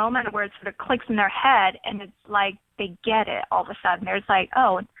 there is a moment where it sort of clicks in their head and it's like they get it all of a sudden. There's like,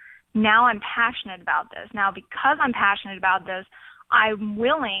 oh, now I'm passionate about this. Now because I'm passionate about this, I'm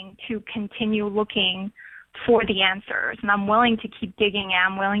willing to continue looking for the answers, and I'm willing to keep digging,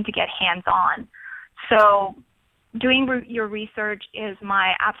 and I'm willing to get hands-on. So doing your research is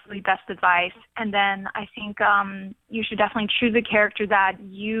my absolutely best advice. And then I think you should definitely choose a character that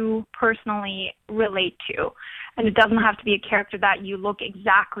you personally relate to. And it doesn't have to be a character that you look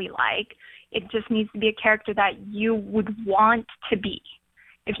exactly like. It just needs to be a character that you would want to be.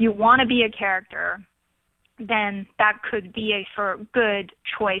 If you want to be a character, then that could be a good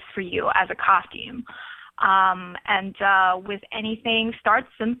choice for you as a costume. And with anything, start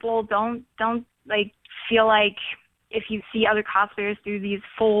simple. Don't feel like if you see other cosplayers do these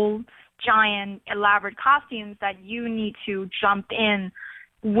full, giant, elaborate costumes that you need to jump in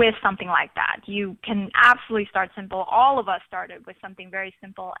with something like that. You can absolutely start simple. All of us started with something very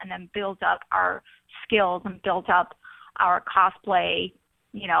simple and then built up our skills and built up our cosplay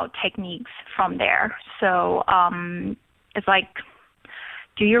techniques from there. So it's like,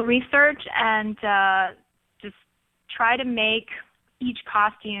 do your research and just try to make each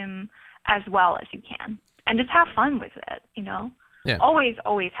costume as well as you can. And just have fun with it, Yeah. Always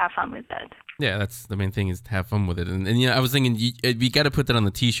have fun with it. Yeah, that's the main thing, is to have fun with it. And I was thinking, you got to put that on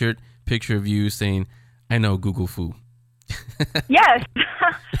the T-shirt, picture of you saying, I know Google Foo. Yes.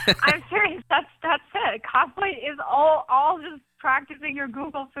 I'm serious. That's it. Cosplay is all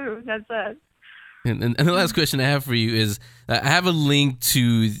That's it. And the last question I have for you is, I have a link to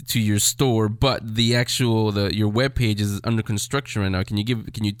your store, but the actual your webpage is under construction right now. Can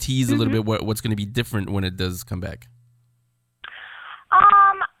you tease a little bit what's going to be different when it does come back?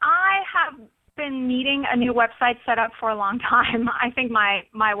 I have been needing a new website set up for a long time. I think my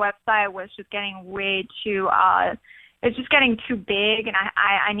website was just getting way too it's just getting too big, and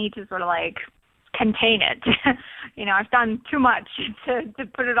I need to sort of like contain it. I've done too much to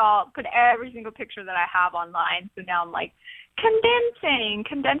put every single picture that I have online. So now I'm like condensing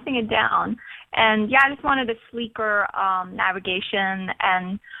it down. And yeah, I just wanted a sleeker navigation,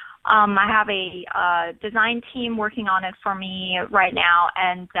 and I have a design team working on it for me right now,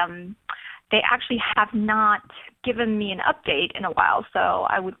 and they actually have not given me an update in a while. So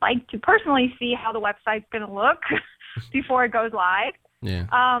I would like to personally see how the website's going to look before it goes live. Yeah.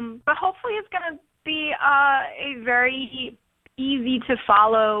 But hopefully it's going to be a very easy to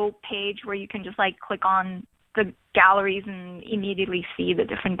follow page where you can just like click on the galleries and immediately see the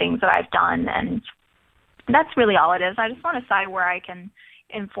different things that I've done. And that's really all it is. I just want a site where I can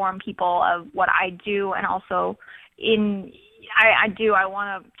inform people of what I do, and also I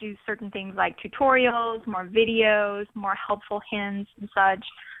want to do certain things like tutorials, more videos, more helpful hints and such.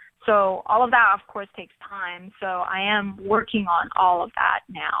 So all of that, of course, takes time. So I am working on all of that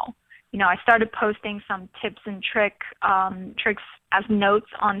now. I started posting some tips and tricks as notes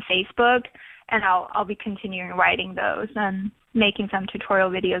on Facebook, and I'll be continuing writing those and making some tutorial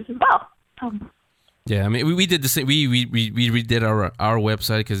videos as well. Yeah, I mean, we did the same. We redid our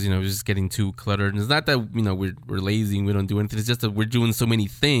website because it was just getting too cluttered. And it's not that we're lazy and we don't do anything. It's just that we're doing so many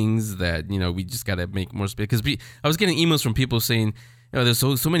things that we just gotta make more space. Because I was getting emails from people saying, there's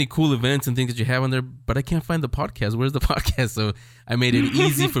so many cool events and things that you have on there, but I can't find the podcast. Where's the podcast? So I made it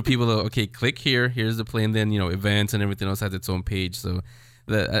easy for people to click here. Here's the play, and then events and everything else has its own page. So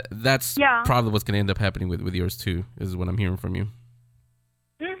that's probably what's gonna end up happening with yours too. Is what I'm hearing from you.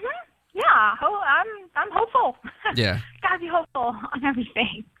 Yeah, I'm hopeful. Yeah. Gotta be hopeful on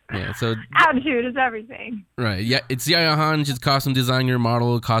everything. Yeah, so attitude is everything. Right. Yeah, it's Yaya Han. She's costume designer,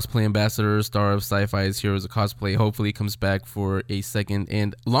 model, cosplay ambassador, star of Sci-Fi's Heroes of Cosplay. Hopefully comes back for a second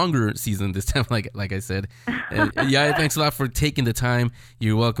and longer season this time, like I said. Yaya, thanks a lot for taking the time.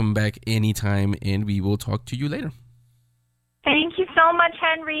 You're welcome back anytime, and we will talk to you later. Thank you so much,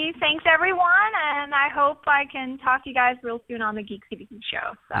 Henry. Thanks, everyone, and I hope I can talk to you guys real soon on the Geek CBC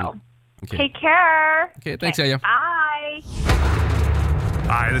show. So take care. Okay, thanks, Yaya. Bye.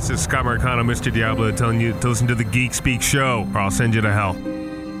 Hi, this is Scott Marcano, Mr. Diablo, telling you to listen to the Geek Speak show, or I'll send you to hell.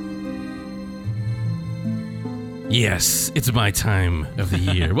 Yes, it's my time of the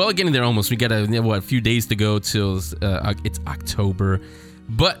year. Well, getting there almost. We got a few days to go till it's October.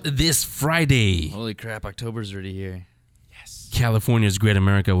 But this Friday... Holy crap, October's already here. California's Great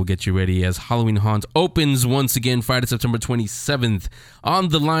America will get you ready as Halloween Haunt opens once again Friday, September 27th. On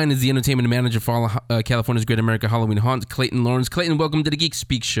the line is the entertainment manager for California's Great America Halloween Haunt, Clayton Lawrence. Clayton, welcome to the Geek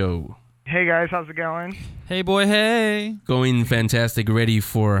Speak Show. Hey guys, how's it going? Hey boy, hey. Going fantastic, ready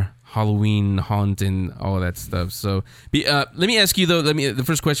for Halloween Haunt and all of that stuff. So let me ask you though, the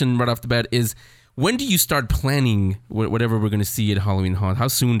first question right off the bat is, when do you start planning whatever we're going to see at Halloween Haunt? How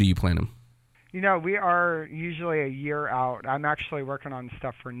soon do you plan them? We are usually a year out. I'm actually working on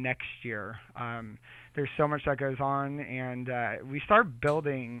stuff for next year. There's so much that goes on, and we start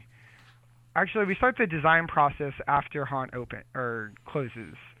building. Actually, we start the design process after Haunt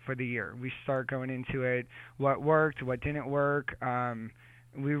closes for the year. We start going into it, what worked, what didn't work.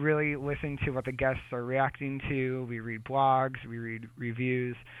 We really listen to what the guests are reacting to. We read blogs, we read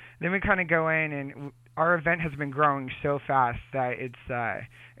reviews. Then we kind of go in, and our event has been growing so fast that it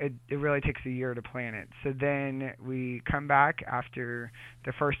really takes a year to plan it. So then we come back after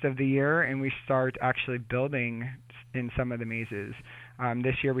the first of the year, and we start actually building in some of the mazes.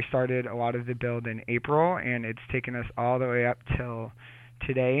 This year we started a lot of the build in April, and it's taken us all the way up till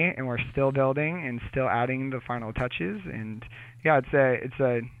today, and we're still building and still adding the final touches. And yeah, it's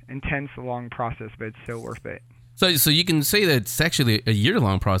a intense, long process, but it's so worth it. So you can say that it's actually a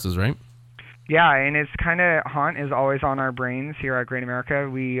year-long process, right? Yeah, and it's kind of, Haunt is always on our brains here at Great America.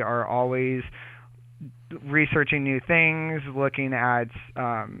 We are always researching new things, looking at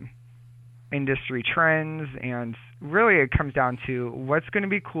industry trends, and really it comes down to what's going to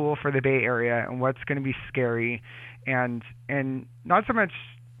be cool for the Bay Area and what's going to be scary, and not so much,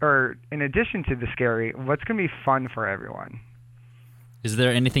 or in addition to the scary, what's going to be fun for everyone. Is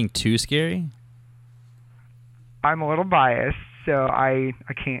there anything too scary? I'm a little biased, so I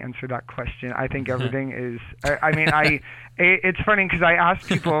can't answer that question. I think everything is. It's funny because I ask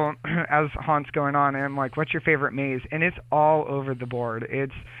people as Haunt's going on, and I'm like, "What's your favorite maze?" And it's all over the board.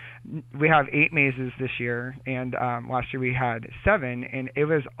 It's we have 8 mazes this year, and last year we had 7, and it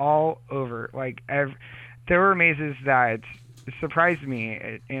was all over. Like there were mazes that surprised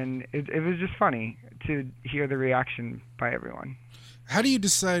me, and it was just funny to hear the reaction by everyone. How do you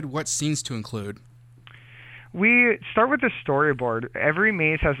decide what scenes to include? We start with the storyboard. Every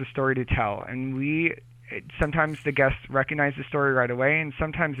maze has a story to tell, and sometimes the guests recognize the story right away, and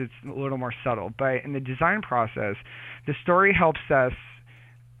sometimes it's a little more subtle. But in the design process, the story helps us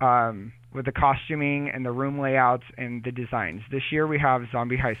with the costuming and the room layouts and the designs. This year we have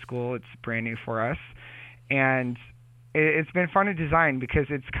Zombie High School. It's brand new for us, and it's been fun to design because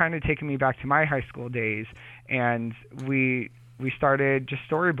it's kind of taken me back to my high school days, and we started just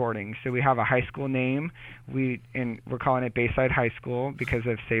storyboarding. So we have a high school name. We're calling it Bayside High School because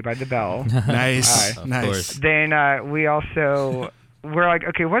of Saved by the Bell. Nice. Nice. Then we're like,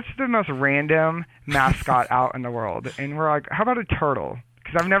 okay, what's the most random mascot out in the world? And we're like, how about a turtle?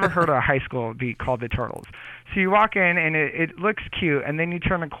 Because I've never heard a high school be called the Turtles. So you walk in and it looks cute, and then you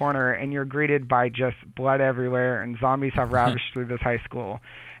turn the corner and you're greeted by just blood everywhere, and zombies have ravaged through this high school.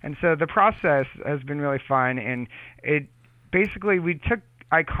 And so the process has been really fun, and basically we took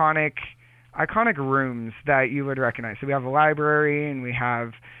iconic rooms that you would recognize. So we have a library, and we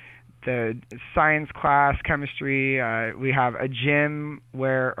have the science class, chemistry. We have a gym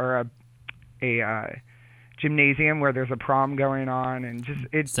a gymnasium where there's a prom going on, and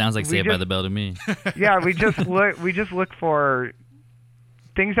it sounds like Saved by the Bell to me. Yeah, we just look for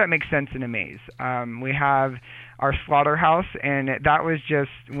things that make sense in a maze. We have our slaughterhouse, and that was just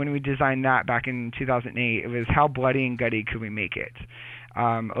when we designed that back in 2008. It was how bloody and gutty could we make it.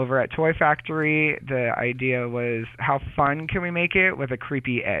 Over at Toy Factory, the idea was how fun can we make it with a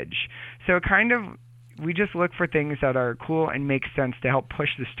creepy edge. So we just look for things that are cool and make sense to help push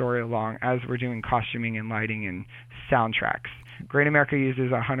the story along as we're doing costuming and lighting and soundtracks. Great America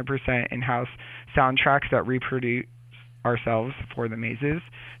uses 100% in-house soundtracks that reproduce ourselves for the mazes.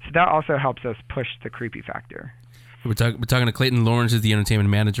 So that also helps us push the creepy factor. We're talking to Clayton Lawrence, is the entertainment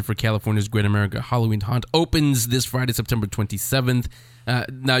manager for California's Great America Halloween Haunt. Opens this Friday, September 27th.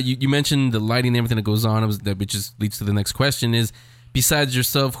 Now, you mentioned the lighting and everything that goes on, which just leads to the next question is, besides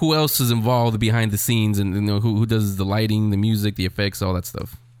yourself, who else is involved behind the scenes, and who does the lighting, the music, the effects, all that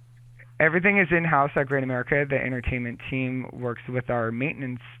stuff? Everything is in-house at Great America. The entertainment team works with our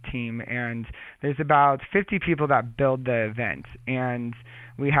maintenance team, and there's about 50 people that build the event. And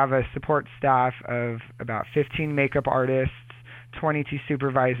we have a support staff of about 15 makeup artists, 22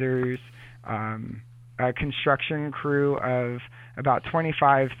 supervisors, a construction crew of about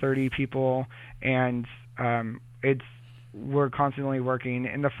 25, 30 people, and we're constantly working.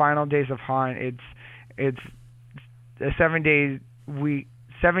 In the final days of Haunt, it's a 7-day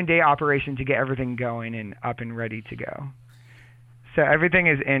operation to get everything going and up and ready to go. So everything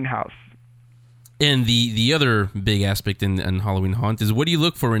is in-house. And the other big aspect in Halloween Haunt is, what do you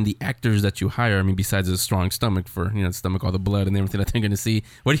look for in the actors that you hire? I mean, besides a strong stomach for, stomach all the blood and everything that they're going to see,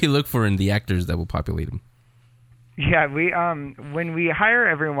 what do you look for in the actors that will populate them? Yeah, when we hire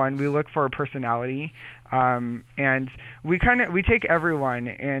everyone, we look for a personality, and we take everyone,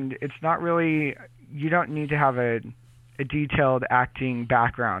 and it's not really, you don't need to have a detailed acting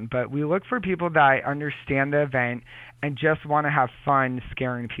background, but we look for people that understand the event and just want to have fun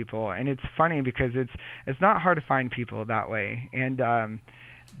scaring people. And it's funny because it's not hard to find people that way. And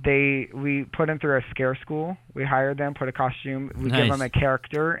we put them through a scare school. We hire them, put a costume, we give them a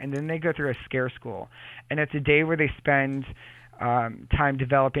character, and then they go through a scare school. And it's a day where they spend time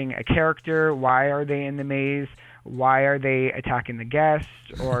developing a character. Why are they in the maze? Why are they attacking the guests?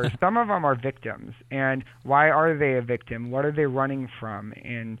 Or some of them are victims. And why are they a victim? What are they running from?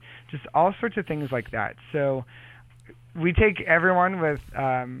 And just all sorts of things like that. So we take everyone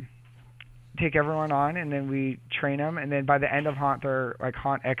on, and then we train them, and then by the end of Haunt, they're like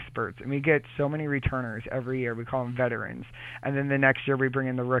Haunt experts, and we get so many returners every year. We call them veterans, and then the next year we bring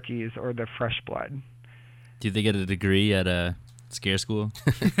in the rookies or the fresh blood. Do they get a degree at a scare school?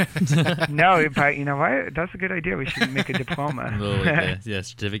 No, but you know what? That's a good idea. We should make a diploma.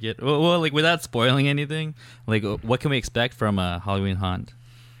 Certificate. Well, like without spoiling anything, like what can we expect from a Halloween Haunt?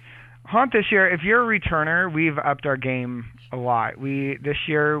 Haunt this year, if you're a returner, we've upped our game a lot. This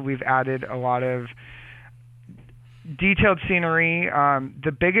year we've added a lot of detailed scenery.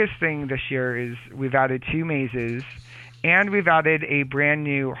 The biggest thing this year is we've added 2 mazes, and we've added a brand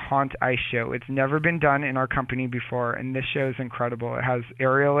new Haunt ice show. It's never been done in our company before, and this show is incredible. It has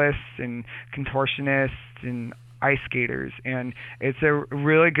aerialists and contortionists and ice skaters, and it's a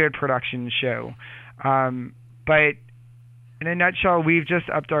really good production show. But in a nutshell, we've just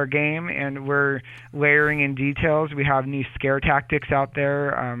upped our game, and we're layering in details. We have new scare tactics out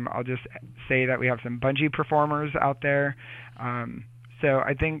there. I'll just say that we have some bungee performers out there. So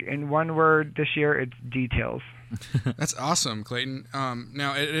I think in one word this year, it's details. That's awesome, Clayton.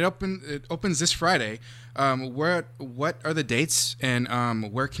 Now it opens this Friday. What are the dates, and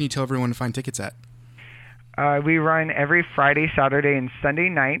where can you tell everyone to find tickets at? We run every Friday, Saturday, and Sunday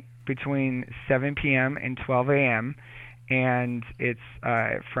night between 7 p.m. and 12 a.m. And it's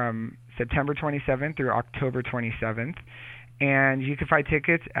from September 27th through October 27th. And you can find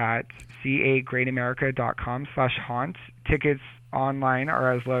tickets at cagreatamerica.com/haunt. Tickets online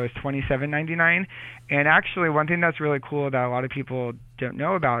are as low as $27.99. And actually, one thing that's really cool that a lot of people don't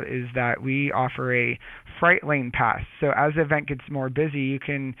know about is that we offer a fright lane pass. So as the event gets more busy, you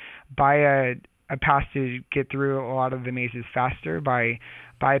can buy a pass to get through a lot of the mazes faster by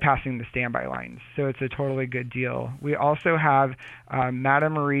bypassing the standby lines. So it's a totally good deal. We also have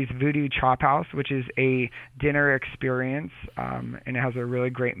Madame Marie's Voodoo Chop House, which is a dinner experience, and it has a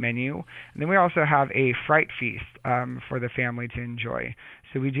really great menu. And then we also have a Fright Feast for the family to enjoy.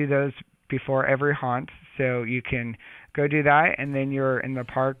 So we do those before every haunt, so you can go do that, and then you're in the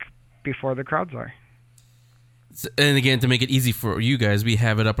park before the crowds are. And again, to make it easy for you guys, we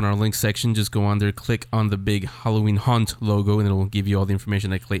have it up in our link section. Just go on there, click on the big Halloween Haunt logo, and it'll give you all the information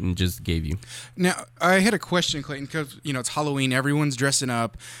that Clayton just gave you. Now, I had a question, Clayton, because it's Halloween, everyone's dressing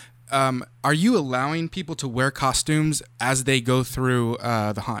up. Are you allowing people to wear costumes as they go through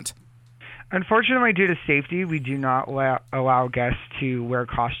the haunt? Unfortunately, due to safety, we do not allow guests to wear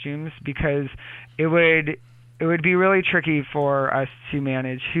costumes because it would be really tricky for us to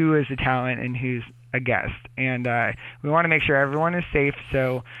manage who is a talent and who's a guest, and we want to make sure everyone is safe,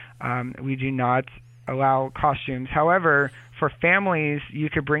 so we do not allow costumes. However, for families, you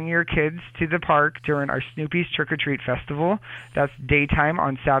could bring your kids to the park during our Snoopy's Trick or Treat Festival. That's daytime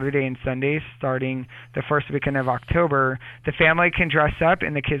on Saturday and Sundays starting the first weekend of October. The family can dress up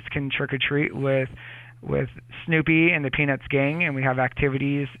and the kids can trick or treat with Snoopy and the Peanuts gang, and we have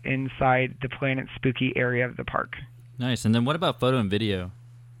activities inside the Planet Spooky area of the park. Nice. And then what about photo and video?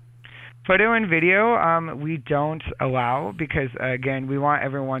 Photo and video, we don't allow because, again, we want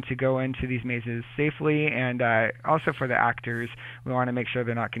everyone to go into these mazes safely, and also for the actors, we want to make sure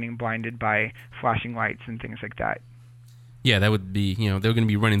they're not getting blinded by flashing lights and things like that. Yeah, that would be, they're going to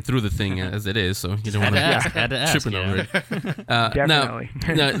be running through the thing as it is, so you don't want to tripping over it. Definitely.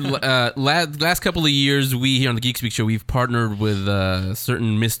 Now, last couple of years, we here on the Geek Speak Show, we've partnered with a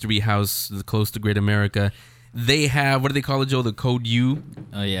certain mystery house close to Great America. They have, what do they call it, Joe? The code U?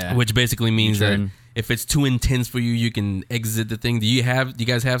 Oh, yeah. Which basically means that if it's too intense for you, you can exit the thing. Do you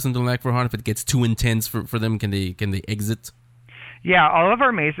guys have something like for haunt? If it gets too intense for them, can they exit? Yeah, all of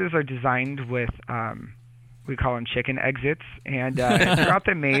our mazes are designed with, we call them chicken exits. And throughout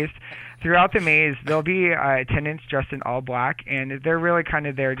the maze, there'll be attendants dressed in all black, and they're really kind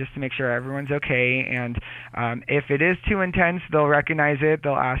of there just to make sure everyone's okay. And if it is too intense, they'll recognize it.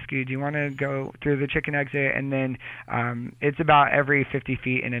 They'll ask you, do you want to go through the chicken exit? And then it's about every 50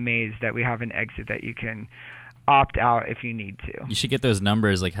 feet in a maze that we have an exit that you can opt out if you need to. You should get those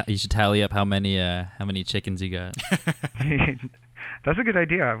numbers. Like, you should tally up how many chickens you got. That's a good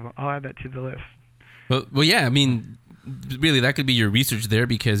idea. I'll add that to the list. Well, yeah, I mean, really, that could be your research there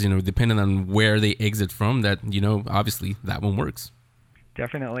because, depending on where they exit from, that, obviously that one works.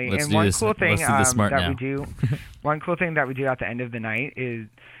 Definitely. Let's and do one this. cool thing that we do, one cool thing that we do at the end of the night is,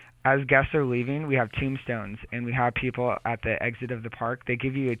 as guests are leaving, we have tombstones, and we have people at the exit of the park. They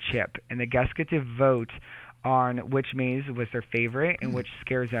give you a chip, and the guests get to vote on which maze was their favorite and which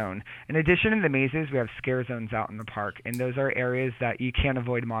scare zone. In addition to the mazes, we have scare zones out in the park, and those are areas that you can't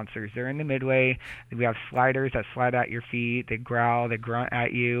avoid monsters. They're in the midway. We have sliders that slide at your feet. They growl, they grunt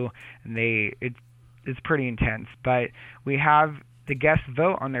at you, and it's pretty intense. But we have the guests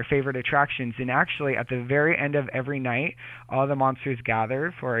vote on their favorite attractions, and actually at the very end of every night, all the monsters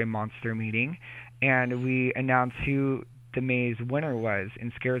gather for a monster meeting, and we announce who the maze winner was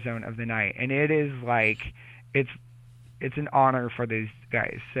in scare zone of the night. And it is like, it's an honor for these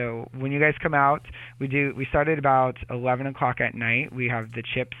guys. So when you guys come out, we start at about 11 o'clock at night. We have the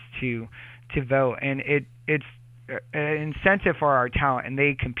chips to vote, and it's an incentive for our talent, and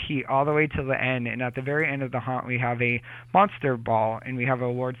they compete all the way to the end. And at the very end of the haunt, we have a monster ball, and we have an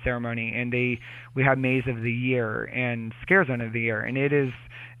award ceremony, and we have Maze of the Year and Scare Zone of the Year, and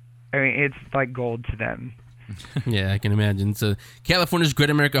it's like gold to them. Yeah, I can imagine. So California's Great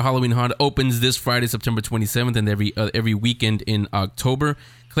America Halloween Haunt opens this Friday, September 27th, and every weekend in October.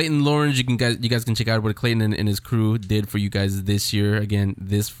 Clayton Lawrence, you guys can check out what Clayton and his crew did for you guys this year. Again,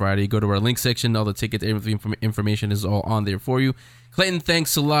 this Friday. Go to our link section. All the tickets, everything information is all on there for you. Clayton,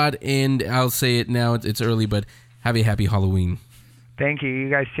 thanks a lot, and I'll say it now. It's early, but have a happy Halloween. Thank you. You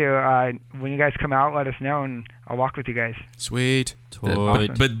guys too. When you guys come out, let us know, and I'll walk with you guys. Sweet.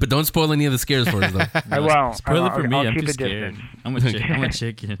 But don't spoil any of the scares for us, though. I won't. Spoil it for me. I'll I'm keep too a scared. distance. I'm a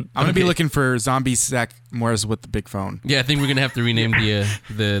chicken. I'm gonna be looking for zombie Zach Morris with the big phone. Yeah, I think we're gonna have to rename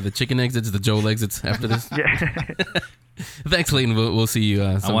the chicken exits, the Joel exits after this. Yeah. Thanks, Clayton. We'll see you.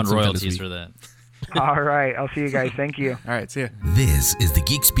 I want royalties for that. All right. I'll see you guys. Thank you. All right. See ya. This is the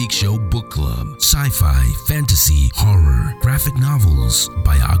Geek Speak Show Book Club. Sci-fi, fantasy, horror, graphic novels,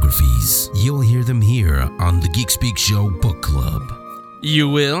 biographies. You'll hear them here on the Geek Speak Show Book Club. You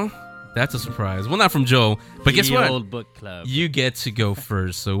will? That's a surprise. Well, not from Joel, but guess what? Old book club. You get to go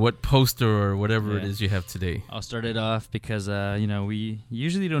first. So what poster or whatever it is you have today? I'll start it off because, we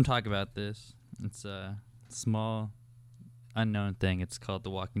usually don't talk about this. It's a small, unknown thing. It's called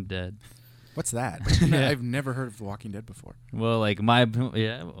The Walking Dead. What's that? I've never heard of The Walking Dead before. Well, like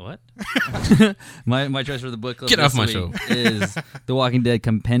what? my choice for the book club Get off my show is The Walking Dead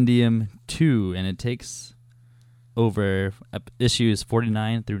Compendium 2, and it takes over issues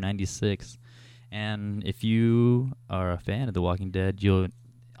 49 through 96. And if you are a fan of The Walking Dead, you'll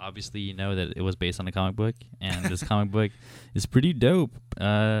obviously know that it was based on a comic book, and this comic book is pretty dope.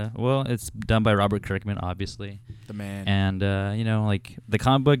 Well, it's done by Robert Kirkman, obviously. The man. And, like, the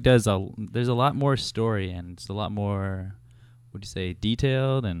comic book there's a lot more story, and it's a lot more,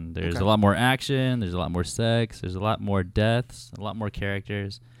 detailed, and there's a lot more action, there's a lot more sex, there's a lot more deaths, a lot more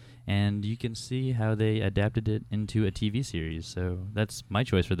characters, and you can see how they adapted it into a TV series. So that's my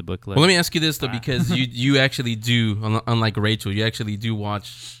choice for the book club. Well, let me ask you this, though, because you actually do, unlike Rachel, you actually do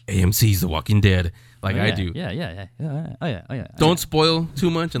watch AMC's The Walking Dead, like I do. Yeah. Oh, yeah. Don't spoil too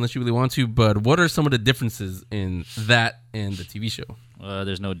much unless you really want to, but what are some of the differences in that and the TV show?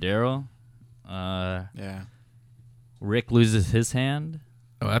 There's no Daryl. Yeah. Rick loses his hand.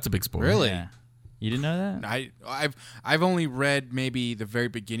 Oh, that's a big spoiler. Really? Yeah. You didn't know that? I've only read maybe the very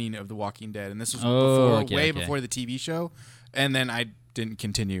beginning of The Walking Dead, and this was before the TV show, and then I didn't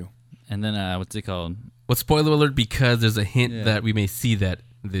continue. And then what's it called? Well, spoiler alert, because there's a hint that we may see that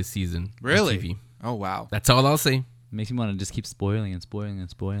this season. Really? On TV. Oh wow. That's all I'll say. Makes me want to just keep spoiling,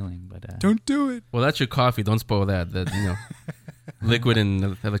 but don't do it. Well, that's your coffee. Don't spoil that. That liquid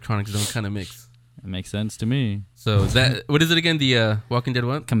and electronics don't kind of mix. It makes sense to me. So what is it again? The Walking Dead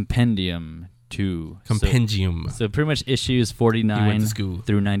what? Compendium 2. Compendium. So pretty much issues 49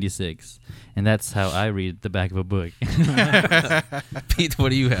 through 96. And that's how I read the back of a book. Pete, what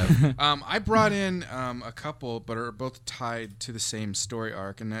do you have? I brought in a couple, but are both tied to the same story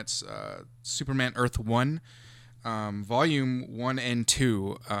arc, and that's Superman Earth 1, Volume 1 and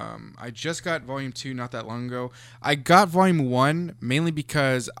 2. I just got Volume 2 not that long ago. I got Volume 1 mainly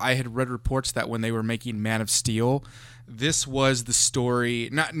because I had read reports that when they were making Man of Steel, this was the story,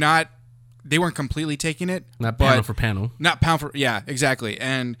 not they weren't completely taking it. Not panel for panel. Not pound for, yeah, exactly.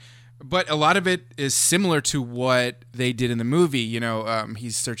 But a lot of it is similar to what they did in the movie.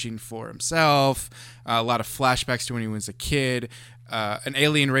 He's searching for himself, a lot of flashbacks to when he was a kid. An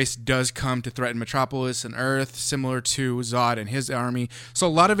alien race does come to threaten Metropolis and Earth, similar to Zod and his army. So a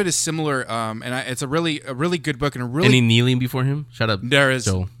lot of it is similar, and it's a really good book and a really. Any kneeling before him? Shut up. There is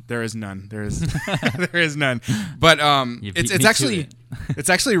Joel. There is none. There is none. But it's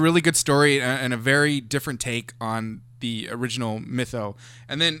actually a really good story and a very different take on the original mytho.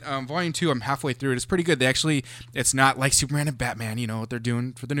 And then Volume 2, I'm halfway through it. It's pretty good. It's not like Superman and Batman, what they're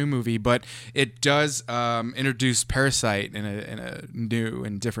doing for the new movie, but it does introduce Parasite in a new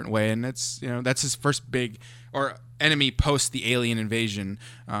and different way. And that's his first big or enemy post the alien invasion.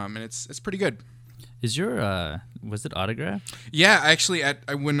 And it's pretty good. Is your was it autographed? Yeah, actually,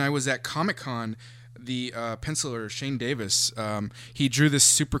 when I was at Comic-Con, the penciler Shane Davis, he drew this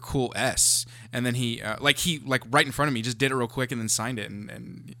super cool S, and then he right in front of me just did it real quick and then signed it,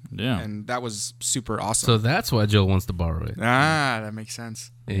 and that was super awesome. So that's why Joel wants to borrow it. That makes sense.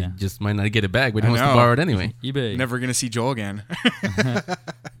 He just might not get it back, but he wants to borrow it anyway. eBay. Never gonna see Joel again.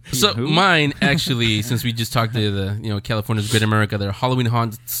 So mine actually, since we just talked to the California's Great America, their Halloween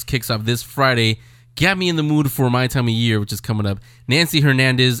Haunts kicks off this Friday. Got me in the mood for my time of year, which is coming up. Nancy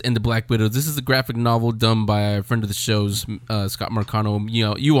Hernandez and the Black Widows. This is a graphic novel done by a friend of the show's, Scott Marcano.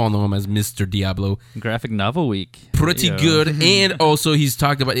 You all know him as Mr. Diablo. Graphic novel week. Pretty good. And also he's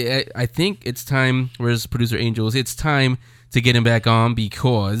talked about, I think it's time, where's producer Angels? It's time to get him back on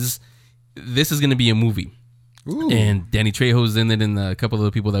because this is going to be a movie. Ooh. And Danny Trejo's in it and a couple of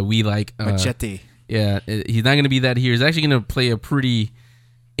the people that we like. Machete. Yeah, he's not going to be that here. He's actually going to play a pretty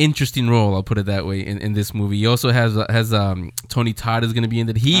interesting role. I'll put it that way in this movie. He also has Tony Todd is going to be in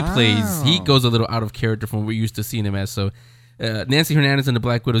that. He goes a little out of character from what we're used to seeing him as. So Nancy Hernandez and the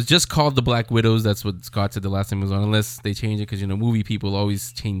Black Widows, just called the Black Widows. That's what Scott said the last time he was on, unless they change it, because movie people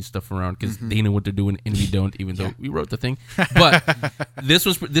always change stuff around because they know what they're doing and we don't, even though we wrote the thing. But this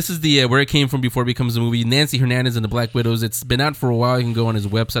is the where it came from before it becomes a movie. Nancy Hernandez and the Black Widows. It's been out for a while. You can go on his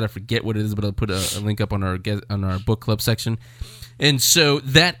website. I forget what it is, but I'll put a link up on our book club section. And so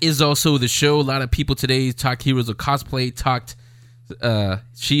that is also the show. A lot of people today talked Heroes of Cosplay, talked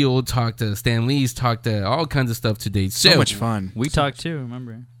S.H.I.E.L.D, talked to Stan Lee's, talked to all kinds of stuff today. So much fun. We talked too,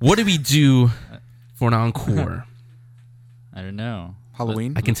 remember? What do we do for an encore? I don't know.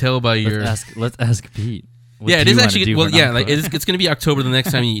 Halloween? I can tell by your... Let's ask Pete. It is actually... Well, yeah, like it's going to be October the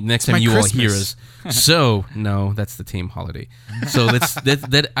next time you all hear us. So, no, that's the tame holiday. So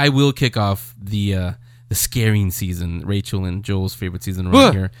that I will kick off the scaring season, Rachel and Joel's favorite season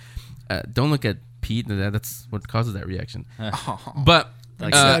around here. Don't look at Pete. That's what causes that reaction. But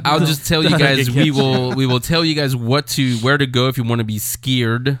I'll just tell you guys, we will tell you guys where to go if you want to be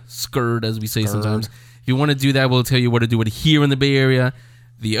scared as we say sometimes. If you want to do that, we'll tell you what to do here in the Bay Area,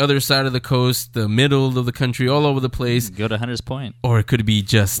 the other side of the coast, the middle of the country, all over the place. Go to Hunters Point. Or it could be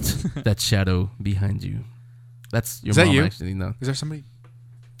just that shadow behind you. That's your mom, that you? Actually, no. Is there somebody?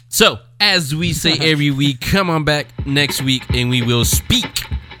 So, as we say every week, come on back next week and we will speak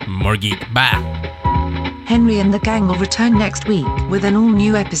more geek. Bye. Henry and the gang will return next week with an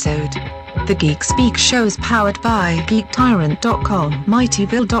all-new episode. The Geek Speak Show is powered by GeekTyrant.com,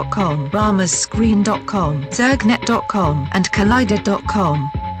 MightyVille.com, RamasScreen.com, Zergnet.com, and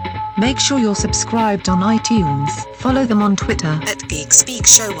Collider.com. Make sure you're subscribed on iTunes, follow them on Twitter at Geek Speak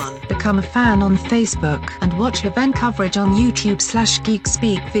Show 1, become a fan on Facebook, and watch event coverage on YouTube/Geek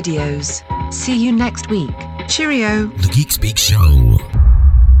Speak videos. See you next week. Cheerio. The Geek Speak Show.